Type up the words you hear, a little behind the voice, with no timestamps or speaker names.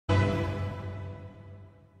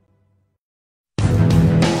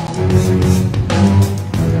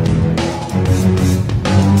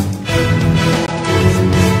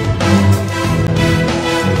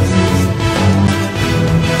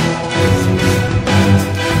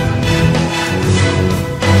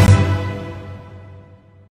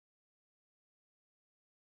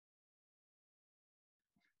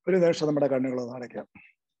ഒരു നിമിഷം നമ്മുടെ കണ്ണുകൾ അടയ്ക്കാം.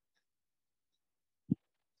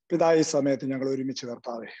 പിതാ, ഈ സമയത്ത് ഞങ്ങൾ ഒരുമിച്ച്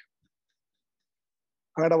കർത്താവേ,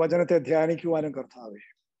 അങ്ങയുടെ വചനത്തെ ധ്യാനിക്കുവാനും കർത്താവേ,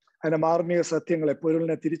 അതിന്റെ മാർമിക സത്യങ്ങളെ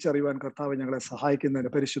പൊരുളിനെ തിരിച്ചറിയുവാൻ കർത്താവ് ഞങ്ങളെ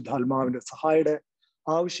സഹായിക്കുന്നതിന് പരിശുദ്ധാത്മാവിന്റെ സഹായുടെ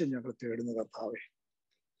ആവശ്യം ഞങ്ങൾ തേടുന്നു കർത്താവേ.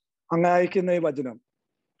 അങ്ങ് അയക്കുന്ന ഈ വചനം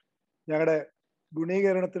ഞങ്ങളുടെ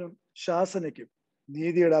ഗുണീകരണത്തിനും ശാസനയ്ക്കും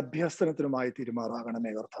നീതിയുടെ അഭ്യസനത്തിനുമായി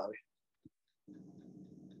തീരുമാറാകണമേ കർത്താവേ.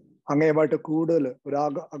 അങ്ങയുമായിട്ട് കൂടുതൽ ഒരു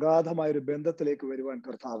അഗാധമായ ഒരു ബന്ധത്തിലേക്ക് വരുവാൻ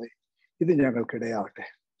കർത്താവേ ഇത് ഞങ്ങൾക്കിടയാവട്ടെ.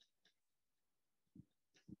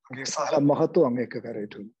 സകല മഹത്വം അങ്ങേക്ക്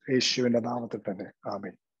കരയറ്റുന്നു, യേശുവിന്റെ നാമത്തിൽ തന്നെ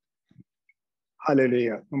ആമേൻ.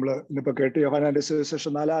 ഹല്ലേലൂയ. നമ്മള് ഇന്നിപ്പോ കേട്ടു യോഹന്നാന്റെ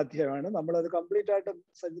സുവിശേഷം 4-ാം അധ്യായമാണ്. നമ്മളത് കംപ്ലീറ്റ് ആയിട്ട്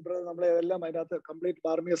നമ്മളെ എല്ലാം അതിനകത്ത് കംപ്ലീറ്റ്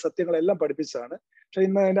ധാർമ്മിക സത്യങ്ങളെല്ലാം പഠിപ്പിച്ചതാണ്. പക്ഷെ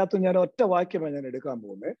ഇന്ന് അതിൻ്റെ അകത്ത് ഞാൻ ഒറ്റ വാക്യമാണ് ഞാൻ എടുക്കാൻ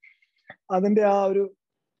പോകുന്നത്. അതിന്റെ ആ ഒരു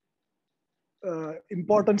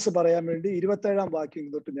ഇമ്പോർട്ടൻസ് പറയാൻ വേണ്ടി 27-ാം വാക്യം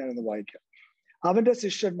തൊട്ട് ഞാനൊന്ന് വായിക്കാം. അവന്റെ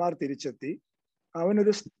ശിഷ്യന്മാർ തിരിച്ചെത്തി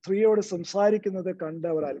അവനൊരു സ്ത്രീയോട് സംസാരിക്കുന്നത് കണ്ട്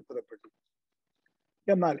അവർ അത്ഭുതപ്പെട്ടു.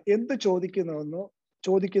 എന്നാൽ എന്ത്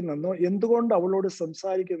ചോദിക്കുന്നെന്നോ എന്തുകൊണ്ട് അവളോട്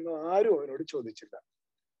സംസാരിക്കുന്നോ ആരും അവനോട് ചോദിച്ചില്ല.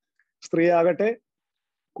 സ്ത്രീ ആകട്ടെ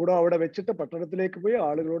കൂടെ അവിടെ വെച്ചിട്ട് പട്ടണത്തിലേക്ക് പോയി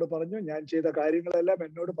ആളുകളോട് പറഞ്ഞു, ഞാൻ ചെയ്ത കാര്യങ്ങളെല്ലാം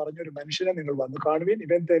എന്നോട് പറഞ്ഞൊരു മനുഷ്യനെ നിങ്ങൾ വന്ന് കാണുവീൻ,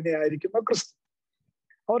 ഇവൻ തന്നെ ആയിരിക്കുന്ന ക്രിസ്തു.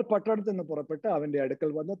 അവർ പട്ടണത്തിൽ നിന്ന് പുറപ്പെട്ട് അവന്റെ അടുക്കൽ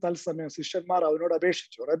വന്ന് തത്സമയം ശിഷ്യന്മാർ അവനോട്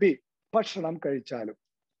അപേക്ഷിച്ചു, റബി, ഭക്ഷണം കഴിച്ചാലും.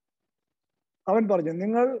 അവൻ പറഞ്ഞു,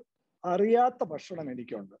 നിങ്ങൾ അറിയാത്ത ഭക്ഷണം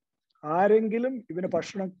എനിക്കുണ്ട്. ആരെങ്കിലും ഇവന്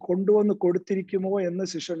ഭക്ഷണം കൊണ്ടുവന്ന് കൊടുത്തിരിക്കുമോ എന്ന്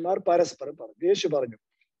ശിഷ്യന്മാർ പരസ്പരം പറഞ്ഞു. യേശു പറഞ്ഞു,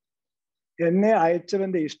 എന്നെ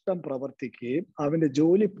അയച്ചവന്റെ ഇഷ്ടം പ്രവർത്തിക്കുകയും അവന്റെ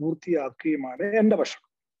ജോലി പൂർത്തിയാക്കുകയുമാണ് എന്റെ ഭക്ഷണം.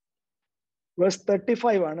 വേഴ്സ്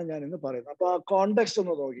 35 ആണ് ഞാൻ ഇന്ന് പറയുന്നത്. അപ്പൊ ആ കോണ്ടെക്സ്റ്റ്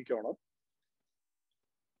ഒന്ന് നോക്കിക്കോണം.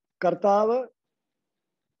 കർത്താവ്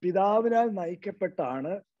പിതാവിനാൽ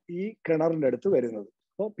നയിക്കപ്പെട്ടാണ് ഈ കിണറിന്റെ അടുത്ത് വരുന്നത്.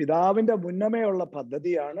 അപ്പോൾ പിതാവിന്റെ മുന്നമേയുള്ള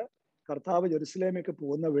പദ്ധതിയാണ് കർത്താവ് ജെറുസലേമിലേക്ക്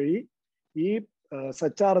പോകുന്ന വഴി ഈ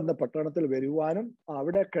സച്ചാർ എന്ന പട്ടണത്തിൽ വരുവാനും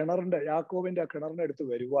അവിടെ യാക്കോബിന്റെ കിണറിന്റെ അടുത്ത്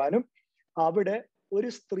വരുവാനും അവിടെ ഒരു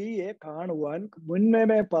സ്ത്രീയെ കാണുവാൻ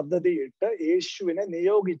മുന്നമേ പദ്ധതിയിട്ട് യേശുവിനെ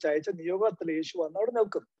നിയോഗിച്ചയച്ച നിയോഗത്തിൽ യേശു വന്ന് അവിടെ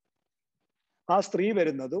നിൽക്കുന്നു. ആ സ്ത്രീ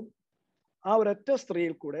വരുന്നതും ആ ഒരൊറ്റ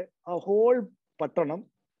സ്ത്രീയിൽ കൂടെ ആ ഹോൾ പട്ടണം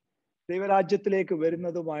ദൈവരാജ്യത്തിലേക്ക്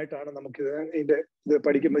വരുന്നതുമായിട്ടാണ് നമുക്ക് ഇത്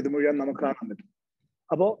പഠിക്കുമ്പോൾ ഇത് മുഴുവൻ നമുക്ക് കാണാൻ പറ്റും.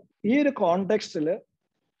 അപ്പോ ഈ ഒരു കോണ്ടെക്സ്റ്റില്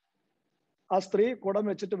ആ സ്ത്രീ കുടം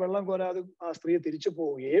വെച്ചിട്ട് വെള്ളം കോരാതെ ആ സ്ത്രീ തിരിച്ചു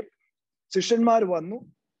പോവുകയും ശിഷ്യന്മാർ വന്നു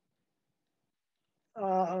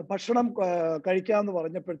ഭക്ഷണം കഴിക്കാമെന്ന്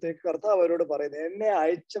പറഞ്ഞപ്പോഴത്തേക്ക് കർത്താവ് അവരോട് പറയുന്നത്, എന്നെ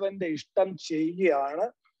അയച്ചവന്റെ ഇഷ്ടം ചെയ്യുകയാണ്,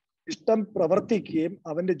 ഇഷ്ടം പ്രവർത്തിക്കുകയും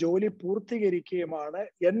അവന്റെ ജോലി പൂർത്തീകരിക്കുകയുമാണ്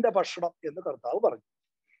എന്റെ ഭക്ഷണം എന്ന് കർത്താവ് പറഞ്ഞു.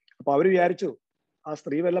 അപ്പൊ അവര് വിചാരിച്ചു ആ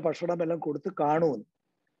സ്ത്രീ വല്ല ഭക്ഷണം എല്ലാം കൊടുത്ത് കാണുമെന്ന്.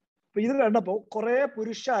 അപ്പൊ ഇത് കണ്ടപ്പോ കുറെ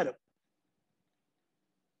പുരുഷാരം,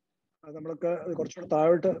 നമ്മൾക്ക് കുറച്ചുകൂടെ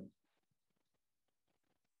താഴോട്ട്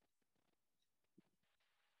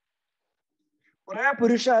കുറെ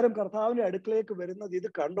പുരുഷാരം കർത്താവിന്റെ അടുക്കളേക്ക് വരുന്നത് ഇത്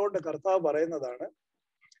കണ്ടോണ്ട് കർത്താവ് പറയുന്നതാണ്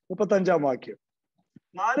 35-ാം വാക്യം.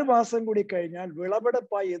 4 മാസം കൂടി കഴിഞ്ഞാൽ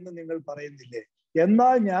വിളവെടുപ്പായി എന്ന് നിങ്ങൾ പറയുന്നില്ലേ?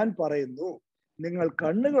 എന്നാൽ ഞാൻ പറയുന്നു, നിങ്ങൾ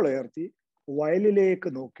കണ്ണുകൾ ഉയർത്തി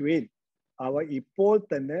വയലിലേക്ക് നോക്കുവേൻ, അവ ഇപ്പോൾ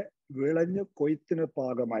തന്നെ വിളഞ്ഞ് കൊയ്ത്തിന്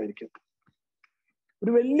പാകമായിരിക്കും.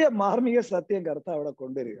 ഒരു വലിയ മാർമിക സത്യം കർത്താവ് അവിടെ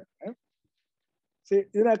കൊണ്ടുവരികയാണ്.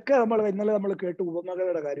 ഇതിനൊക്കെ ഇന്നലെ നമ്മൾ കേട്ടു,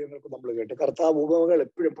 ഉപമകളുടെ കാര്യങ്ങൾക്ക് നമ്മൾ കേട്ടു. കർത്താവ് ഉപമകൾ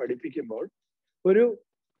എപ്പോഴും പഠിപ്പിക്കുമ്പോൾ ഒരു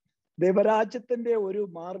ദൈവരാജ്യത്തിന്റെ ഒരു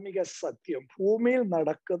മാർമിക സത്യം ഭൂമിയിൽ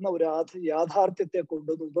നടക്കുന്ന ഒരു യാഥാർത്ഥ്യത്തെ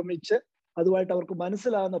കൊണ്ടുവന്ന് ഉപമിച്ച് അതുമായിട്ട് അവർക്ക്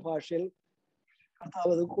മനസ്സിലാകുന്ന ഭാഷയിൽ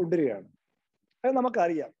കർത്താവ് അത് കൊണ്ടുവരികയാണ്. അത്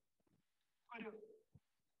നമുക്കറിയാം, ഒരു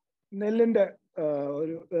നെല്ലിന്റെ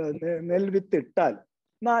ഒരു നെൽവിത്ത് ഇട്ടാൽ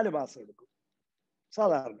 4 മാസം എടുക്കും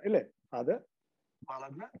സാധാരണ, ഇല്ലേ? അത്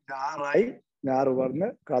വളർന്ന് ഞാറ് വന്ന്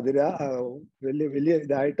വലിയ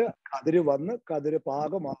ഇതായിട്ട് കതിര്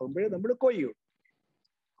പാകമാകുമ്പോഴേ നമ്മൾ കൊയ്യും.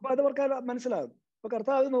 അപ്പൊ അത് അവർക്ക് മനസ്സിലാകും. അപ്പൊ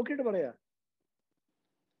കർത്താവ് നോക്കിയിട്ട് പറയാ,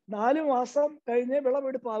 4 മാസം കഴിഞ്ഞേ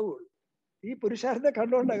വിളവെടുപ്പാകുള്ളൂ. ഈ പുരുഷാരത്തെ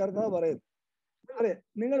കണ്ടുകൊണ്ടാണ് കർത്താവ് പറയുന്നത്. അതെ,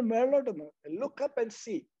 നിങ്ങൾ മേളിലോട്ടൊന്ന് look up and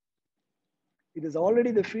see, it is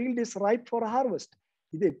already the field is ripe four harvest.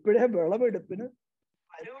 ഇത് എപ്പോഴേ വിളവെടുപ്പിന്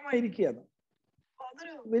പരുവമായിരിക്കുകയാണ്.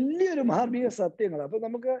 അതൊരു വലിയൊരു മാർമിക സത്യങ്ങൾ. അപ്പൊ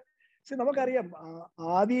നമുക്കറിയാം,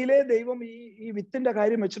 ആദിയിലെ ദൈവം ഈ വിത്തിന്റെ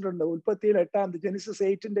കാര്യം വെച്ചിട്ടുണ്ട്. ഉൽപ്പത്തിയിൽ 8-ാം ജെനിസിസ്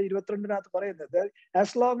 8:22 പറയുന്നത്,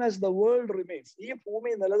 as long as the world remains, ഈ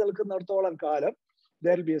ഭൂമി നിലനിൽക്കുന്നിടത്തോളം കാലം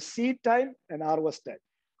there will be a seed time and harvest time.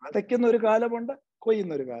 വിതയ്ക്കുന്ന ഒരു കാലമുണ്ട്,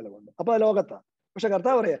 കൊയ്യുന്ന ഒരു കാലമുണ്ട്. അപ്പൊ ലോകത്താണ്. പക്ഷെ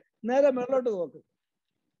കർത്താവ് പറയാ, നേരെ മേലോട്ട്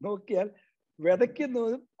നോക്കിയാൽ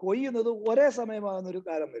വിതയ്ക്കുന്നതും കൊയ്യുന്നതും ഒരേ സമയമാകുന്ന ഒരു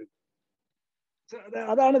കാലം വരും.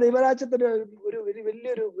 അതാണ് ദൈവരാജ്യത്തിന്റെ ഒരു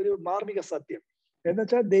വലിയൊരു മാർമിക സത്യം.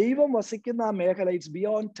 എന്നുവെച്ചാൽ ദൈവം വസിക്കുന്ന ആ മേഖല it's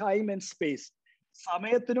beyond time and space.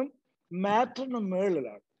 സമയത്തിനും മാറ്ററിനും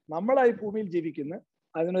മേളിലാണ്. നമ്മളായി ഭൂമിയിൽ ജീവിക്കുന്ന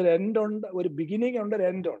അതിനൊരു എൻഡ് ഉണ്ട്, ഒരു ബിഗിനിങ് ഉണ്ട്, ഒരു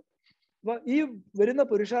എൻഡ് ഉണ്ട്. അപ്പൊ ഈ വരുന്ന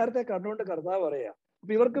പുരുഷാരത്തെ കണ്ടുകൊണ്ട് കർത്താവ് പറയാ,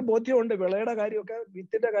 അപ്പൊ ഇവർക്ക് ബോധ്യമുണ്ട് വിളയുടെ കാര്യമൊക്കെ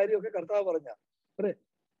വിത്തിന്റെ കാര്യമൊക്കെ കർത്താവ് പറഞ്ഞ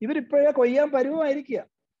ഇവരിപ്പോഴേ കൊയ്യാൻ പരുവമായിരിക്കുക.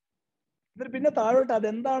 എന്നിട്ട് പിന്നെ താഴോട്ട്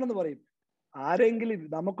അതെന്താണെന്ന് പറയും. ആരെങ്കിലും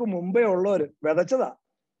നമുക്ക് മുമ്പേ ഉള്ളവര് വിതച്ചതാ,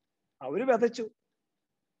 അവര് വിതച്ചു,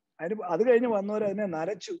 അത് കഴിഞ്ഞ് വന്നവർ അതിനെ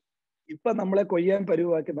നനച്ചു, ഇപ്പൊ നമ്മളെ കൊയ്യാൻ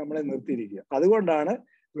പരുവാക്കി നമ്മളെ നിർത്തിയിരിക്കുക. അതുകൊണ്ടാണ്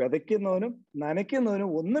വിതയ്ക്കുന്നവനും നനയ്ക്കുന്നവനും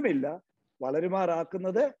ഒന്നുമില്ല,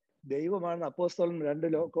 വളരുമാറാക്കുന്നത് ദൈവമാണ്. അപ്പോസ്തലൻ 2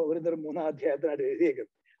 3 അധ്യായത്തിനായിട്ട്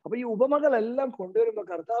എഴുതിയേക്കുന്നത്. അപ്പൊ ഈ ഉപമകളെല്ലാം കൊണ്ടുവരുമ്പോ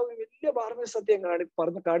കർത്താവ് വലിയ പാർമ്യ സത്യം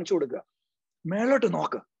കാണിച്ചു കൊടുക്കുക. മേലോട്ട്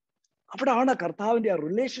നോക്ക്, അവിടാണ് കർത്താവിന്റെ ആ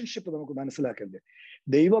റിലേഷൻഷിപ്പ് നമുക്ക് മനസ്സിലാക്കേണ്ടത്.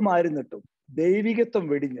 ദൈവമായിരുന്നിട്ടും ദൈവികത്വം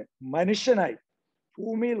വെടിഞ്ഞ് മനുഷ്യനായി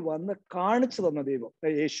ഭൂമിയിൽ വന്ന് കാണിച്ചു തന്ന ദൈവം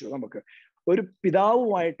യേശു നമുക്ക് ഒരു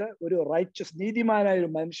പിതാവുമായിട്ട്, ഒരു റൈച്ചസ് നീതിമാനായ ഒരു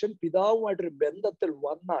മനുഷ്യൻ പിതാവുമായിട്ടൊരു ബന്ധത്തിൽ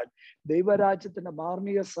വന്നാൽ ദൈവരാജ്യത്തിന്റെ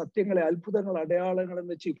മാർമിക സത്യങ്ങളെ, അത്ഭുതങ്ങൾ, അടയാളങ്ങൾ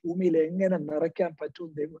എന്ന് വെച്ച് ഈ ഭൂമിയിൽ എങ്ങനെ നിറയ്ക്കാൻ പറ്റും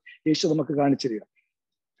ദൈവം യേശു നമുക്ക് കാണിച്ചു തരിക.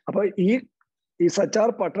 അപ്പൊ ഈ സച്ചാർ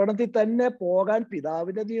പട്ടണത്തിൽ തന്നെ പോകാൻ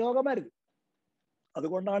പിതാവിന്റെ നിയോഗമായിരുന്നു.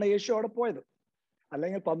 അതുകൊണ്ടാണ് യേശു അവിടെ പോയത്.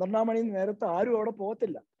 അല്ലെങ്കിൽ 12-ാം മണി നേരത്തെ ആരും അവിടെ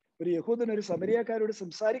പോകത്തില്ല, ഒരു യഹൂദൻ ഒരു സമരിയക്കാരോട്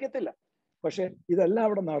സംസാരിക്കത്തില്ല. പക്ഷെ ഇതെല്ലാം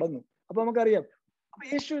അവിടെ നടന്നു. അപ്പൊ നമുക്കറിയാം, അപ്പൊ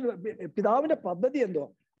യേശു പിതാവിന്റെ പദ്ധതി എന്തോ,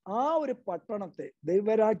 ആ ഒരു പട്ടണത്തെ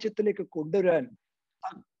ദൈവരാജ്യത്തിലേക്ക് കൊണ്ടുവരാൻ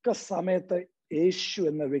തക്ക സമയത്ത് യേശു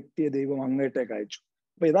എന്ന വ്യക്തിയെ ദൈവം അങ്ങോട്ടേക്ക് അയച്ചു.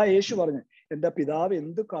 അപ്പൊ ഇതാ യേശു പറഞ്ഞു, എന്റെ പിതാവ്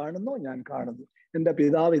എന്ത് കാണുന്നോ ഞാൻ കാണുന്നു, എന്റെ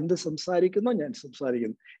പിതാവ് എന്ത് സംസാരിക്കുന്നോ ഞാൻ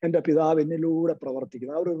സംസാരിക്കുന്നു, എന്റെ പിതാവ് എന്നിലൂടെ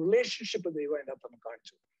പ്രവർത്തിക്കുന്നു. ആ ഒരു റിലേഷൻഷിപ്പ് ദൈവം അതിൻ്റെ അകത്ത് നമുക്ക്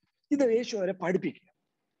കാണിച്ചു. ഇത് യേശു അവരെ പഠിപ്പിക്കുക.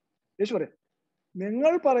 യേശു പറയാം,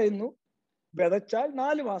 നിങ്ങൾ പറയുന്നു വിതച്ചാൽ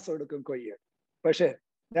 4 മാസം എടുക്കും കൊയ്യാൻ, പക്ഷെ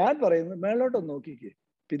ഞാൻ പറയുന്നു മേലോട്ടൊന്ന് നോക്കിക്കേ,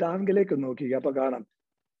 പിതാവിലേക്ക് നോക്കിക്കേ, അപ്പൊ കാണാം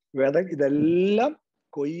ഇതെല്ലാം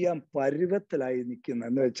കൊയ്യാൻ പരുവത്തിലായി നിൽക്കുന്ന.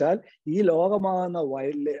 എന്ന് വെച്ചാൽ ഈ ലോകമാകുന്ന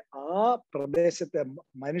വയലിലെ ആ പ്രദേശത്തെ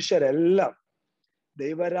മനുഷ്യരെല്ലാം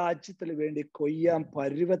ദൈവരാജ്യത്തിന് വേണ്ടി കൊയ്യാൻ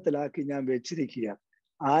പരുവത്തിലാക്കി ഞാൻ വെച്ചിരിക്കുക.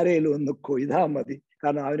 ആരേലും ഒന്ന് കൊയ്താൽ മതി,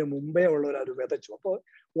 കാരണം അവന് മുമ്പേ ഉള്ളവർ അത് വിതച്ചു. അപ്പോൾ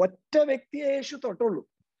ഒറ്റ വ്യക്തിയെ യേശു തൊട്ടുള്ളൂ.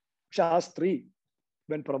 പക്ഷെ ആ സ്ത്രീ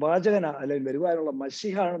ഇവൻ പ്രവാചകനാ അല്ലെങ്കിൽ വരുവാനുള്ള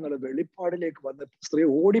മശിഹാണെന്നുള്ള വെളിപ്പാടിലേക്ക് വന്ന സ്ത്രീ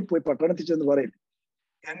ഓടിപ്പോയി പട്ടണത്തിൽ ചെന്ന് പറയും,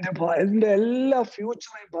 എന്റെ എല്ലാ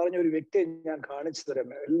ഫ്യൂച്ചറേയും പറഞ്ഞ ഒരു വ്യക്തിയെ ഞാൻ കാണിച്ചു തരാം,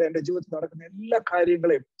 എന്റെ ജീവിതത്തിൽ നടക്കുന്ന എല്ലാ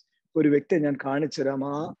കാര്യങ്ങളെയും ഒരു വ്യക്തിയെ ഞാൻ കാണിച്ചു തരാം.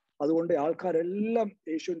 അതുകൊണ്ട് ആൾക്കാരെല്ലാം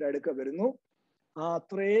യേശുവിന്റെ അടുക്ക വരുന്നു.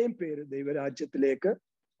 അത്രയും പേര് ദൈവരാജ്യത്തിലേക്ക്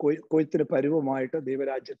കൊയ്ത്തിന് പരുവമായിട്ട്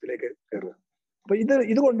ദൈവരാജ്യത്തിലേക്ക് കയറുക. അപ്പൊ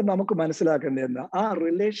ഇതുകൊണ്ട് നമുക്ക് മനസ്സിലാക്കേണ്ടത് എന്താ, ആ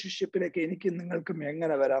റിലേഷൻഷിപ്പിലേക്ക് എനിക്ക് നിങ്ങൾക്കും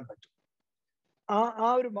എങ്ങനെ വരാൻ പറ്റും, ആ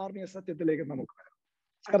ഒരു മാർമിക സത്യത്തിലേക്ക് നമുക്ക് വരാം.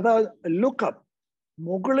 കർത്താവ് ലുക്കപ്പ്,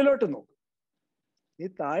 മുകളിലോട്ട് നോക്കും. നീ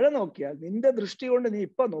താഴെ നോക്കിയാൽ, നിന്റെ ദൃഷ്ടി കൊണ്ട് നീ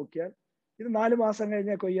ഇപ്പൊ നോക്കിയാൽ ഇത് 4 മാസം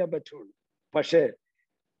കഴിഞ്ഞേ കൊയ്യാൻ പറ്റുള്ളൂ. പക്ഷേ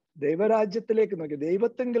ദൈവരാജ്യത്തിലേക്ക് നോക്കി,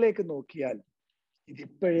 ദൈവത്തെങ്കിലേക്ക് നോക്കിയാൽ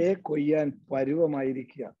ഇതിപ്പോഴേ കൊയ്യാൻ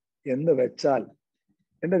പരുവമായിരിക്കുക എന്ന് വെച്ചാൽ,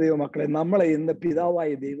 എന്റെ ദൈവമക്കളെ, നമ്മളെ ഇന്ന് പിതാവായ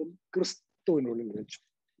ദൈവം ക്രിസ്തുവിനുള്ളിൽ വെച്ചു.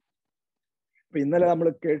 അപ്പൊ ഇന്നലെ നമ്മൾ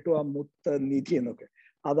കേട്ടു ആ മുത്ത് നിധി എന്നൊക്കെ,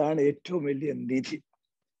 അതാണ് ഏറ്റവും വലിയ നിധി.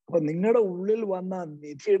 അപ്പൊ നിങ്ങളുടെ ഉള്ളിൽ വന്ന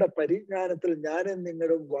നിധിയുടെ പരിജ്ഞാനത്തിൽ ഞാനും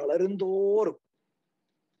നിങ്ങളും വളരും തോറും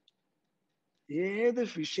ഏത്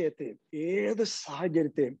വിഷയത്തെയും ഏത്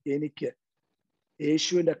സാഹചര്യത്തെയും എനിക്ക്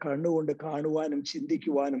യേശുവിന്റെ കണ്ണുകൊണ്ട് കാണുവാനും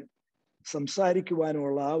ചിന്തിക്കുവാനും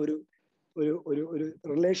സംസാരിക്കുവാനുമുള്ള ആ ഒരു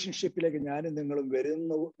റിലേഷൻഷിപ്പിലേക്ക് ഞാനും നിങ്ങളും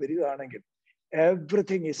വരികയാണെങ്കിൽ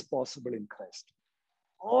everything is possible in Christ.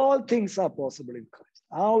 All things are possible in Christ.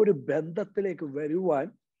 ആ ഒരു ബന്ധത്തിലേക്ക് വരുവാൻ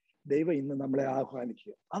ദൈവം ഇന്ന് നമ്മളെ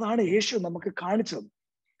ആഹ്വാനിക്കുക. അതാണ് യേശു നമുക്ക് കാണിച്ചത്.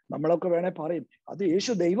 നമ്മളൊക്കെ വേണേ പറയും, അത്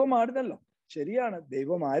യേശു ദൈവമായിരുന്നല്ലോ. ശരിയാണ്,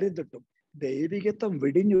 ദൈവമായിരുന്നിട്ടും ദൈവികത്വം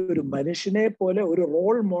വെടിഞ്ഞ ഒരു മനുഷ്യനെ പോലെ ഒരു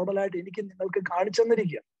റോൾ മോഡലായിട്ട് എനിക്ക് നിങ്ങൾക്ക് കാണിച്ചു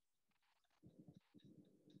തന്നിരിക്കുക.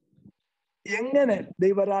 എങ്ങനെ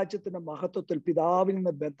ദൈവരാജ്യത്തിന്റെ മഹത്വത്തിൽ പിതാവിൽ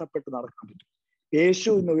നിന്ന് ബന്ധപ്പെട്ട് നടക്കാൻ പറ്റും. യേശു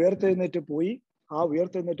ഇന്ന് ഉയർത്തെഴുന്നേറ്റ് പോയി, ആ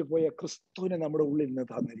ഉയർത്തെഴുന്നേറ്റ് പോയ ക്രിസ്തുവിനെ നമ്മുടെ ഉള്ളിൽ നിന്ന്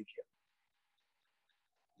തന്നിരിക്കുക.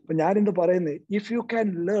 അപ്പൊ ഞാനിന്ന് പറയുന്നത്, ഇഫ് യു ക്യാൻ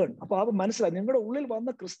ലേൺ, അപ്പൊ അത് മനസ്സിലായി, നിങ്ങളുടെ ഉള്ളിൽ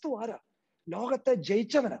വന്ന ക്രിസ്തു ആരാ? ലോകത്തെ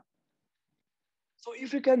ജയിച്ചവനാ. So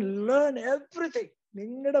if you can learn everything,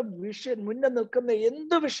 നിങ്ങളുടെ വിഷയം മുന്നേ നിൽക്കുന്ന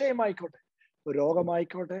എന്ത് വിഷയമായിക്കോട്ടെ,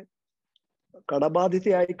 രോഗമായിക്കോട്ടെ,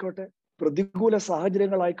 കടബാധിത ആയിക്കോട്ടെ, പ്രതികൂല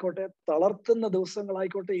സാഹചര്യങ്ങളായിക്കോട്ടെ, തളർത്തുന്ന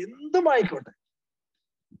ദിവസങ്ങളായിക്കോട്ടെ, എന്തുമായിക്കോട്ടെ,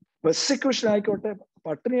 പെർസിക്യൂഷൻ ആയിക്കോട്ടെ,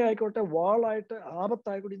 പട്ടിണി ആയിക്കോട്ടെ, വാളായിട്ട്,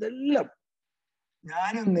 ആപത്തായിക്കോട്ടെ, ഇതെല്ലാം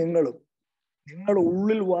ഞാനും നിങ്ങളും നിങ്ങളുടെ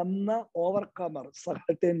ഉള്ളിൽ വന്ന ഓവർകമർ,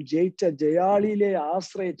 സകലത്തെയും ജയിച്ച ജയാളിയിലെ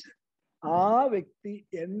ആശ്രയിച്ച് ആ വ്യക്തി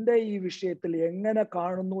എൻ്റെ ഈ വിഷയത്തിൽ എങ്ങനെ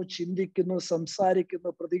കാണുന്നു, ചിന്തിക്കുന്നു, സംസാരിക്കുന്നു,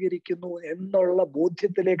 പ്രതികരിക്കുന്നു എന്നുള്ള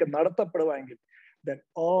ബോധ്യത്തിലേക്ക് നടത്തപ്പെടുവാണെങ്കിൽ then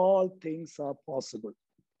all things are possible.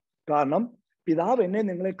 കാരണം പിതാവ് എന്നെ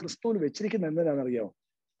നിങ്ങളെ ക്രിസ്തുവിൽ വെച്ചിരിക്കുന്ന എന്തിനാണെന്നറിയോ?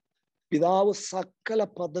 പിതാവ് സകല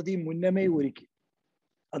പദ്ധതി മുന്നമേ ഒരുക്കി.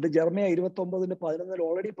 അത് ജെറമ്യാ 29:11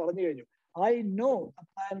 ഓൾറെഡി പറഞ്ഞു കഴിഞ്ഞു. I know the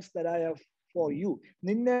plans that I have for you.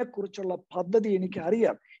 നിന്നെ കുറിച്ചുള്ള പദ്ധതി എനിക്ക്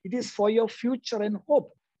അറിയാം. It is for your future and hope.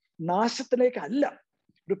 നാശത്തിലേക്കല്ല,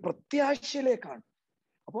 ഒരു പ്രത്യാശയിലേക്കാണ്.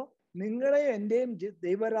 അപ്പോ നിങ്ങളെ എന്റെയും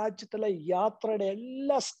ദൈവരാജ്യത്തിലെ യാത്രയുടെ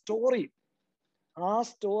എല്ലാ സ്റ്റോറിയും, ആ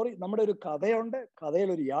സ്റ്റോറി, നമ്മുടെ ഒരു കഥയുണ്ട്, കഥയിൽ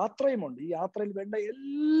ഒരു യാത്രയുമുണ്ട്. ഈ യാത്രയിൽ വേണ്ട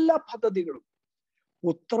എല്ലാ പദ്ധതികളും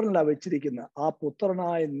പുത്രനിലാണ് വെച്ചിരിക്കുന്ന. ആ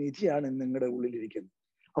പുത്രനായ നിധിയാണ് നിങ്ങളുടെ ഉള്ളിലിരിക്കുന്നത്.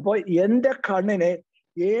 അപ്പോൾ എന്റെ കണ്ണിനെ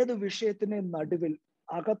ഏത് വിഷയത്തിന്റെ നടുവിൽ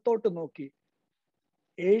അകത്തോട്ട് നോക്കി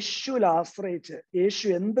യേശുവിൽ ആശ്രയിച്ച്, യേശു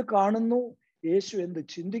എന്ത് കാണുന്നു, യേശു എന്ത്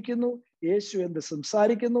ചിന്തിക്കുന്നു, യേശു എന്ത്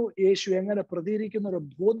സംസാരിക്കുന്നു, യേശു എങ്ങനെ പ്രതികരിക്കുന്ന ഒരു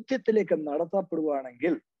ബോധ്യത്തിലേക്ക്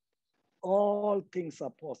നടത്തപ്പെടുവാണെങ്കിൽ all things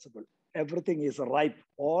are possible. Everything is ripe,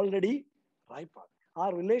 already ripe. ആ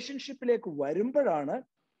റിലേഷൻഷിപ്പിലേക്ക് വരുമ്പോഴാണ്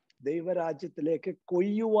ദൈവരാജ്യത്തിലേക്ക്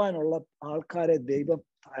കൊയ്യുവാനുള്ള ആൾക്കാരെ ദൈവം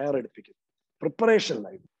തയ്യാറെടുപ്പിക്കും.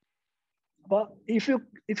 പ്രിപ്പറേഷനിലായി. അപ്പൊ if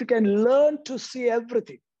you can learn to see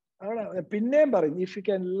everything, പിന്നെയും പറയും, if you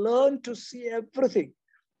can learn to see everything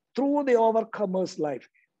through the overcomers life,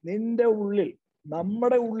 നിന്റെ ഉള്ളിൽ,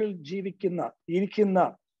 നമ്മുടെ ഉള്ളിൽ ഇരിക്കുന്ന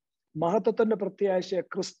മഹത്വത്തിന്റെ പ്രത്യാശ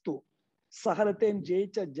ക്രിസ്തു, സകലത്തെയും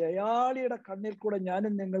ജയിച്ച ജയാളിയുടെ കണ്ണിൽ കൂടെ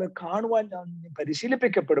ഞാനും നിങ്ങൾ കാണുവാൻ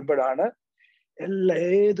പരിശീലിപ്പിക്കപ്പെടുമ്പോഴാണ്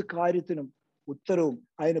ഏത് കാര്യത്തിനും ഉത്തരവും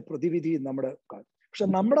അതിന് പ്രതിവിധിയും നമ്മുടെ. പക്ഷെ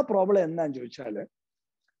നമ്മുടെ പ്രോബ്ലം എന്താന്ന് ചോദിച്ചാല്,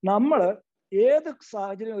 നമ്മള് ഏത്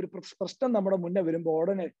സാഹചര്യം, ഒരു പ്രശ്നം നമ്മുടെ മുന്നേ വരുമ്പോൾ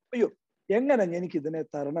ഉടനെ അയ്യോ എങ്ങനെ എനിക്ക് ഇതിനെ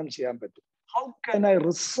തരണം ചെയ്യാൻ പറ്റും, how can I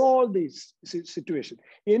resolve this situation,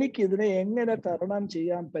 എനിക്ക് ഇതിനെ എങ്ങനെ തരണം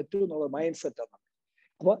ചെയ്യാൻ പറ്റും എന്നുള്ള മൈൻഡ് സെറ്റ് ആണ്.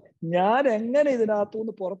 അപ്പൊ ഞാൻ എങ്ങനെ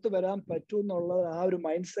ഇതിനകത്തുനിന്ന് പുറത്തു വരാൻ പറ്റും എന്നുള്ള ആ ഒരു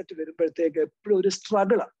മൈൻഡ് സെറ്റ് വരുമ്പോഴത്തേക്ക് എപ്പോഴും ഒരു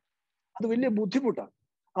സ്ട്രഗിളാണ്. അത് വലിയ ബുദ്ധിമുട്ടാണ്.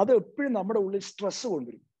 അത് എപ്പോഴും നമ്മുടെ ഉള്ളിൽ സ്ട്രെസ്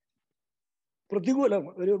കൊണ്ടുവരും, പ്രതികൂലം,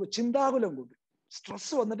 ഒരു ചിന്താകുലം കൊണ്ടുവരും.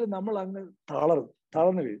 സ്ട്രെസ് വന്നിട്ട് നമ്മൾ അങ്ങ്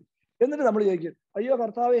തളർന്നു വീഴും. എന്നിട്ട് നമ്മൾ ചോദിക്കും, അയ്യോ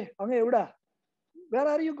കർത്താവേ അങ്ങ് എവിടാ, വേർ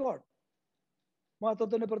ആർ യു ഗോഡ്?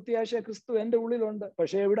 മഹത്വത്തിന്റെ പ്രത്യാശ ക്രിസ്തു എന്റെ ഉള്ളിലുണ്ട്,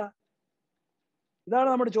 പക്ഷെ എവിടാ? ഇതാണ്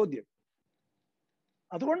നമ്മുടെ ചോദ്യം.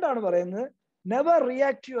 അതുകൊണ്ടാണ് പറയുന്നത്, never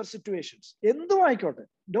react to your situations. എന്തും ആയിക്കോട്ടെ,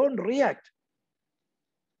 ഡോണ്ട് റിയാക്ട്.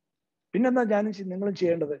 പിന്നെന്താ നിങ്ങളും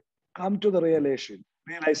ചെയ്യേണ്ടത്? കം ടു ദ റിയലൈസേഷൻ,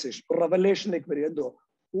 റെവലേഷനിലേക്ക് വരിക. എന്തോ,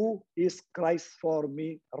 who is Christ for me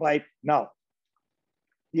right now?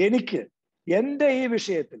 എനിക്ക് എന്റെ ഈ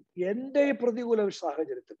വിഷയത്തിൽ, എന്റെ ഈ പ്രതികൂല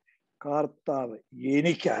സാഹചര്യത്തിൽ കർത്താവ്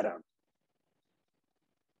എനിക്കാരാണ്?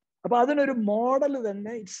 അപ്പൊ അതിനൊരു മോഡൽ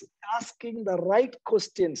തന്നെ, it's asking the right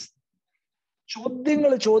questions.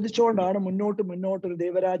 ചോദ്യങ്ങൾ ചോദിച്ചുകൊണ്ടാണ് മുന്നോട്ട് ഒരു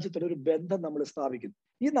ദൈവരാജ്യത്തിൽ ഒരു ബന്ധം നമ്മൾ സ്ഥാപിക്കുന്നത്.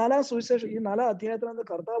 ഈ 4-ാം സുവിശേഷം, ഈ 4-ാം അധ്യായത്തിനകത്ത്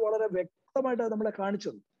കർത്താവ് വളരെ വ്യക്തമായിട്ട് നമ്മളെ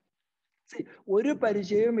കാണിച്ചത്. ഒരു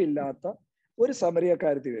പരിചയവും ഇല്ലാത്ത ഒരു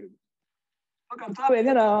സമരിയക്കാരത്തി വരുന്നു. അപ്പൊ കർത്താവ്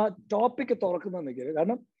എങ്ങനെ ആ ടോപ്പിക്ക് തുറക്കുന്നതെന്ന് നിൽക്കരുത്.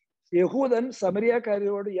 കാരണം യഹൂദൻ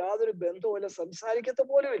സമരിയക്കാരിയോട് യാതൊരു ബന്ധവുമില്ല, സംസാരിക്കത്ത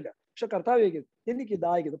പോലുമില്ല. പക്ഷെ കർത്താവ് ചോദിക്കുന്നു, എനിക്ക്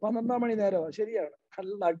ദാഹിക്കുന്നു. 12 മണി നേരമാണ്, ശരിയാണ്,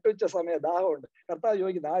 നല്ല നട്ടുച്ച സമയം, ദാഹമുണ്ട്. കർത്താവ്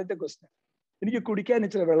ചോദിക്കുന്നത് ആദ്യത്തെ ക്വസ്റ്റ്യൻ, എനിക്ക് കുടിക്കാൻ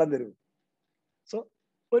ഇച്ചിരി വെള്ളം തരുമോ? സോ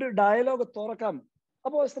ഒരു ഡയലോഗ് തുറക്കാം.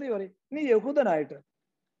 അപ്പോ സ്ത്രീ പറയും, നീ യഹൂദനായിട്ട്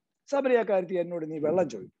സമരിയക്കാരത്തി എന്നോട് നീ വെള്ളം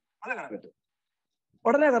ചോദിക്കും, അതെങ്ങനെ പറ്റും?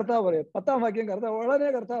 ഉടനെ കർത്താവ് പറയും, 10-ാം വാക്യം,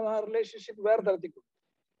 കർത്താവ് ആ റിലേഷൻഷിപ്പ് വേറെ തരത്തിക്കും.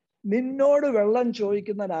 നിന്നോട് വെള്ളം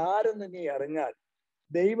ചോദിക്കുന്നവൻ ആരെന്ന് നീ അറിഞ്ഞാൽ,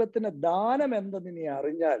 ദൈവത്തിന്റെ ദാനം എന്തെന്ന് നീ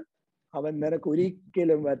അറിഞ്ഞാൽ, അവൻ നിനക്ക്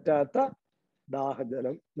ഒരിക്കലും പറ്റാത്ത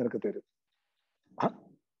ദാഹജലം നിനക്ക് തരും.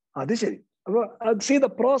 അത് ശരി. അപ്പൊ സീ ദ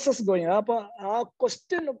പ്രോസസ് ഗോയിങ്. അപ്പൊ ആ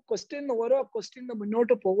ക്വസ്റ്റ്യൻ ഓരോ ക്വസ്റ്റ്യന്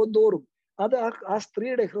മുന്നോട്ട് പോകുന്തോറും അത് ആ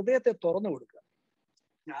സ്ത്രീയുടെ ഹൃദയത്തെ തുറന്നു കൊടുക്കുക.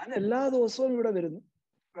 ഞാൻ എല്ലാ ദിവസവും ഇവിടെ വരുന്നു,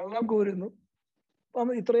 വെള്ളം കോരുന്നു,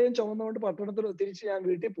 ഇത്രയും ചുമന്നുകൊണ്ട് പട്ടണത്തിൽ തിരിച്ച് ഞാൻ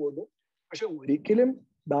വീട്ടിൽ പോകുന്നു. പക്ഷെ ഒരിക്കലും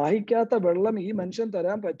ദാഹിക്കാത്ത വെള്ളം ഈ മനുഷ്യൻ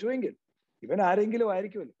തരാൻ പറ്റുമെങ്കിൽ ഇവൻ ആരെങ്കിലും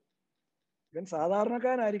ആയിരിക്കുമല്ലോ. ഇവൻ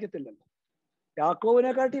സാധാരണക്കാരനായിരിക്കത്തില്ലല്ലോ,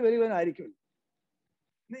 യാക്കോവിനെക്കാട്ടി വലിയവനായിരിക്കുമല്ലോ.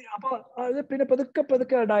 അപ്പൊ അത് പിന്നെ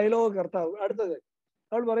പതുക്കെ ഡയലോഗ് കർത്താവ്. അടുത്തത്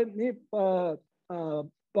അവൾ പറയും, നീ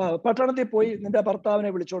പട്ടണത്തിൽ പോയി നിന്റെ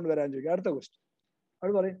ഭർത്താവിനെ വിളിച്ചോണ്ട് വരാൻ ചോദിക്കും. അടുത്ത ക്വസ്റ്റ്യൻ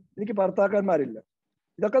അവൾ പറയും, എനിക്ക് ഭർത്താക്കന്മാരില്ല.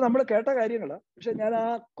 ഇതൊക്കെ നമ്മൾ കേട്ട കാര്യങ്ങളാണ്. പക്ഷെ ഞാൻ ആ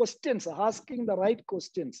questions, asking the right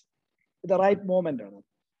questions, the right moment ആണ്.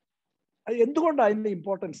 അത് എന്തുകൊണ്ടാണ് അതിന്റെ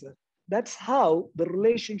importance? That's how the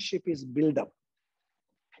relationship is build-up.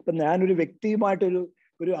 ഇപ്പൊ ഞാനൊരു വ്യക്തിയുമായിട്ടൊരു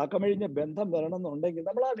അകമഴിഞ്ഞ ബന്ധം വരണമെന്നുണ്ടെങ്കിൽ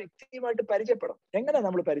നമ്മൾ ആ വ്യക്തിയുമായിട്ട് പരിചയപ്പെടണം. എങ്ങനെ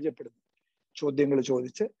നമ്മൾ പരിചയപ്പെടുന്നു? ചോദ്യങ്ങൾ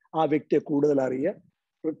ചോദിച്ച് ആ വ്യക്തിയെ കൂടുതൽ അറിയുക,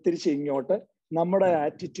 തിരിച്ച് ഇങ്ങോട്ട് നമ്മുടെ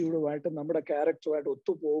ആറ്റിറ്റ്യൂഡുമായിട്ട് നമ്മുടെ ക്യാരക്ടറുമായിട്ട്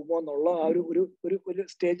ഒത്തുപോകുമോ എന്നുള്ള ആ ഒരു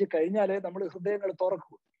സ്റ്റേജ് കഴിഞ്ഞാലേ നമ്മൾ ഹൃദയങ്ങൾ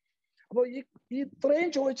തുറക്കൂ. അപ്പൊ ഈ ഇത്രയും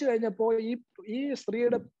ചോദിച്ചു കഴിഞ്ഞപ്പോ ഈ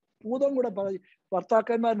സ്ത്രീയുടെ ഭൂതം കൂടെ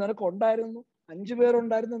ഭർത്താക്കന്മാർ നിനക്ക് ഉണ്ടായിരുന്നു, 5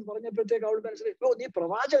 പേരുണ്ടായിരുന്നു എന്ന് പറഞ്ഞപ്പോഴത്തേക്ക് അവൾ മനസ്സിലായി, ഓ നീ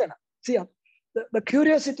പ്രവാചകനാ. ദ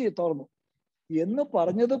ക്യൂരിയോസിറ്റി തുറന്നു എന്ന്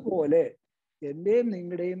പറഞ്ഞതുപോലെ എന്റെയും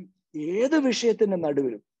നിങ്ങളുടെയും ഏത് വിഷയത്തിന്റെ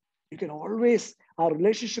നടുവിലും യു ക്യാൻ ഓൾവേസ് ആ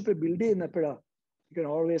relationship build ചെയ്യുന്നപ്പോഴാ you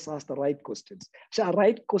can always ask the right questions. പക്ഷെ ആ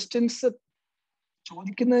റൈറ്റ് ക്വസ്റ്റ്യൻസ്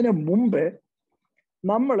ചോദിക്കുന്നതിന് മുമ്പ്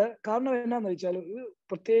കാരണം എന്നാന്ന് വെച്ചാൽ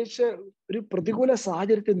പ്രത്യേകിച്ച് ഒരു പ്രതികൂല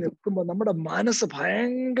സാഹചര്യത്തിൽ നിൽക്കുമ്പോൾ നമ്മുടെ മനസ്സ്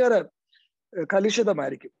ഭയങ്കര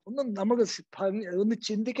കലുഷിതമായിരിക്കും. നമുക്ക് ഒന്ന്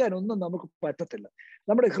ചിന്തിക്കാനൊന്നും നമുക്ക് പറ്റത്തില്ല.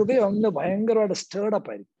 നമ്മുടെ ഹൃദയം ഒന്ന് ഭയങ്കരമായിട്ട് സ്റ്റേർഡപ്പ്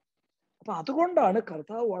ആയിരിക്കും. അപ്പൊ അതുകൊണ്ടാണ്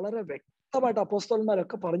കർത്താവ് വളരെ വ്യക്തമായിട്ട്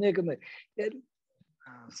അപ്പോസ്തലന്മാരൊക്കെ പറഞ്ഞേക്കുന്നത്,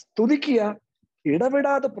 സ്തുതിക്കുക,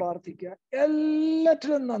 ഇടവിടാതെ പ്രാർത്ഥിക്കുക,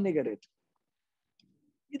 എല്ലാറ്റിലും നന്ദി കരയറ്റുക.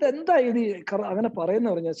 ഇതെന്താ ഇത് അങ്ങനെ പറയുന്ന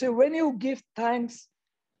പറഞ്ഞാൽ, so when you give thanks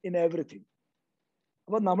in everything.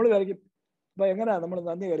 അപ്പൊ നമ്മൾ വിചാരിക്കും, അപ്പൊ എങ്ങനെയാ നമ്മൾ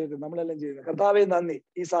നന്ദി കരയുന്നത്, നമ്മളെല്ലാം ചെയ്യുന്നത്, കർത്താവേ നന്ദി,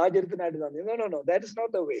 ഈ സാഹചര്യത്തിനായിട്ട് നന്ദി. No, that is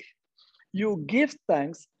not the way. You give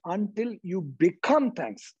thanks until you become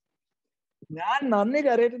thanks. ഞാൻ നന്ദി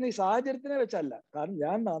കരയറ്റുന്ന ഈ സാഹചര്യത്തിനെ വെച്ചല്ല, കാരണം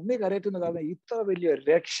ഞാൻ നന്ദി കരയറ്റുന്ന കാരണം ഇത്ര വലിയ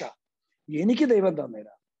രക്ഷ എനിക്ക് ദൈവം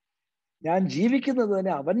തന്നേരാ. ഞാൻ ജീവിക്കുന്നത്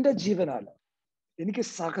തന്നെ അവന്റെ ജീവനാല. എനിക്ക്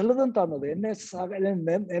സകലതും തന്നത്,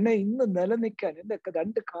 എന്നെ ഇന്ന് നിലനിൽക്കാൻ, എന്റെ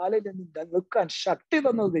 2 കാലിൽ നിൽക്കാൻ ശക്തി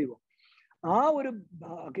തന്നത് ദൈവം. ആ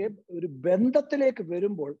ഒരു ബന്ധത്തിലേക്ക്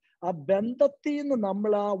വരുമ്പോൾ, ആ ബന്ധത്തിൽ നിന്ന്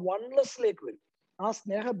നമ്മൾ ആ വൺലെസ്സിലേക്ക് വരും. ആ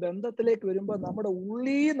സ്നേഹ ബന്ധത്തിലേക്ക് വരുമ്പോൾ നമ്മുടെ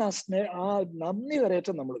ഉള്ളിൽ നിന്ന് ആ നന്ദി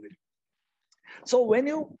കരയറ്റം നമ്മൾ വരും. So when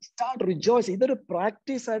you start rejoice, ഇതൊരു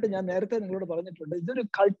പ്രാക്ടീസ് ആയിട്ട് ഞാൻ നേരത്തെ നിങ്ങളോട് പറഞ്ഞിട്ടുണ്ട്, ഇതൊരു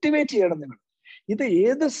കൾട്ടിവേറ്റ് ചെയ്യണം നിങ്ങൾ. ഇത്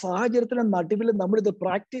ഏത് സാഹചര്യത്തിലും നടുവിലും നമ്മൾ ഇത്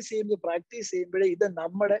പ്രാക്ടീസ് ചെയ്യുമ്പോഴേ ഇത്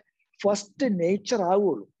നമ്മുടെ ഫസ്റ്റ് നേച്ചർ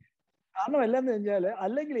ആവുള്ളൂ. കാരണം എന്താന്ന് വെച്ചാൽ,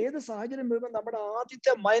 അല്ലെങ്കിൽ ഏത് സാഹചര്യം വരുമ്പോൾ നമ്മുടെ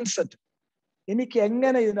ആദ്യത്തെ മൈൻഡ് സെറ്റ്, എനിക്ക്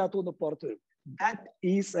എങ്ങനെ ഇതിനകത്തുനിന്ന് പുറത്തു വരും, that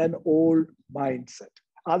is an old mind set.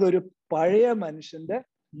 അതൊരു പഴയ മനുഷ്യന്റെ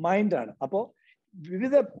മൈൻഡാണ്. അപ്പോ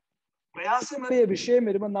വിവിധ പ്രയാസമേറിയ വിഷയം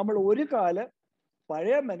വരുമ്പോൾ നമ്മൾ ഒരു കാല്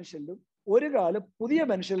പഴയ മനുഷ്യനിലും ഒരു കാല് പുതിയ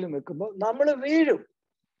മനുഷ്യനിലും വെക്കുമ്പോൾ നമ്മൾ വീഴും.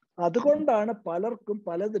 അതുകൊണ്ടാണ് പലർക്കും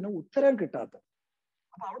പലതിനും ഉത്തരം കിട്ടാത്തത്.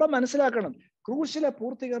 അപ്പൊ അവിടെ മനസ്സിലാക്കണം, ക്രൂശിലെ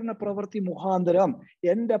പൂർത്തീകരണ പ്രവൃത്തി മുഖാന്തരം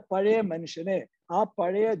എന്റെ പഴയ മനുഷ്യനെ, ആ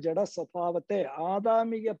പഴയ ജഡ സ്വഭാവത്തെ,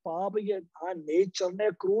 ആദാമിക പാപിക ആ നേച്ചറിനെ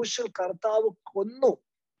ക്രൂശിൽ കർത്താവ് കൊന്നു,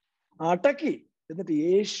 അടക്കി, എന്നിട്ട്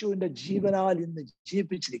യേശുവിന്റെ ജീവനാൽ ഇന്ന്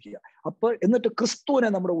ജീവിപ്പിച്ചിരിക്കുക. എന്നിട്ട് ക്രിസ്തുവിനെ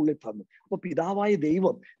നമ്മുടെ ഉള്ളിൽ തന്നു. അപ്പൊ പിതാവായ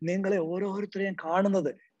ദൈവം നിങ്ങളെ ഓരോരുത്തരെയും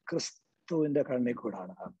കാണുന്നത് ക്രിസ്തുവിന്റെ കണ്ണിൽ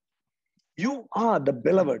കൂടാണ്. You are the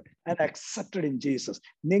beloved and accepted in Jesus.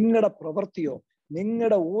 നിങ്ങളുടെ പ്രവൃത്തിയോ,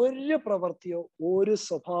 നിങ്ങളുടെ ഒരു പ്രവൃത്തിയോ, ഒരു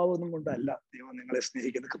സ്വഭാവം കൊണ്ടല്ല ദൈവം നിങ്ങളെ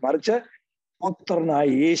സ്നേഹിക്കുന്നത്, മറിച്ച് പുത്രനായ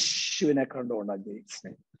യേശുവിനെ കണ്ടുകൊണ്ടാണ്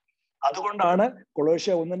സ്നേഹം. അതുകൊണ്ടാണ്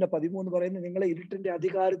കൊളോസ്യ 1:13 പറയുന്നത്, നിങ്ങളെ ഇരുട്ടിന്റെ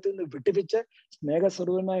അധികാരത്തിൽ നിന്ന് വിട്ടുപിച്ച്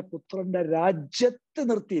സ്നേഹസ്വരൂപനായ പുത്രന്റെ രാജ്യത്ത്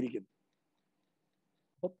നിർത്തിയിരിക്കുന്നു.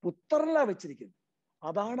 അപ്പൊ പുത്രനിലാ വെച്ചിരിക്കുന്നു.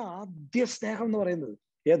 അതാണ് ആദ്യ സ്നേഹം എന്ന് പറയുന്നത്.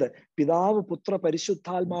 ഏത്? പിതാവ് പുത്ര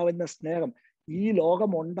പരിശുദ്ധാത്മാവെന്ന സ്നേഹം ഈ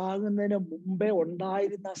ലോകം ഉണ്ടാകുന്നതിന് മുമ്പേ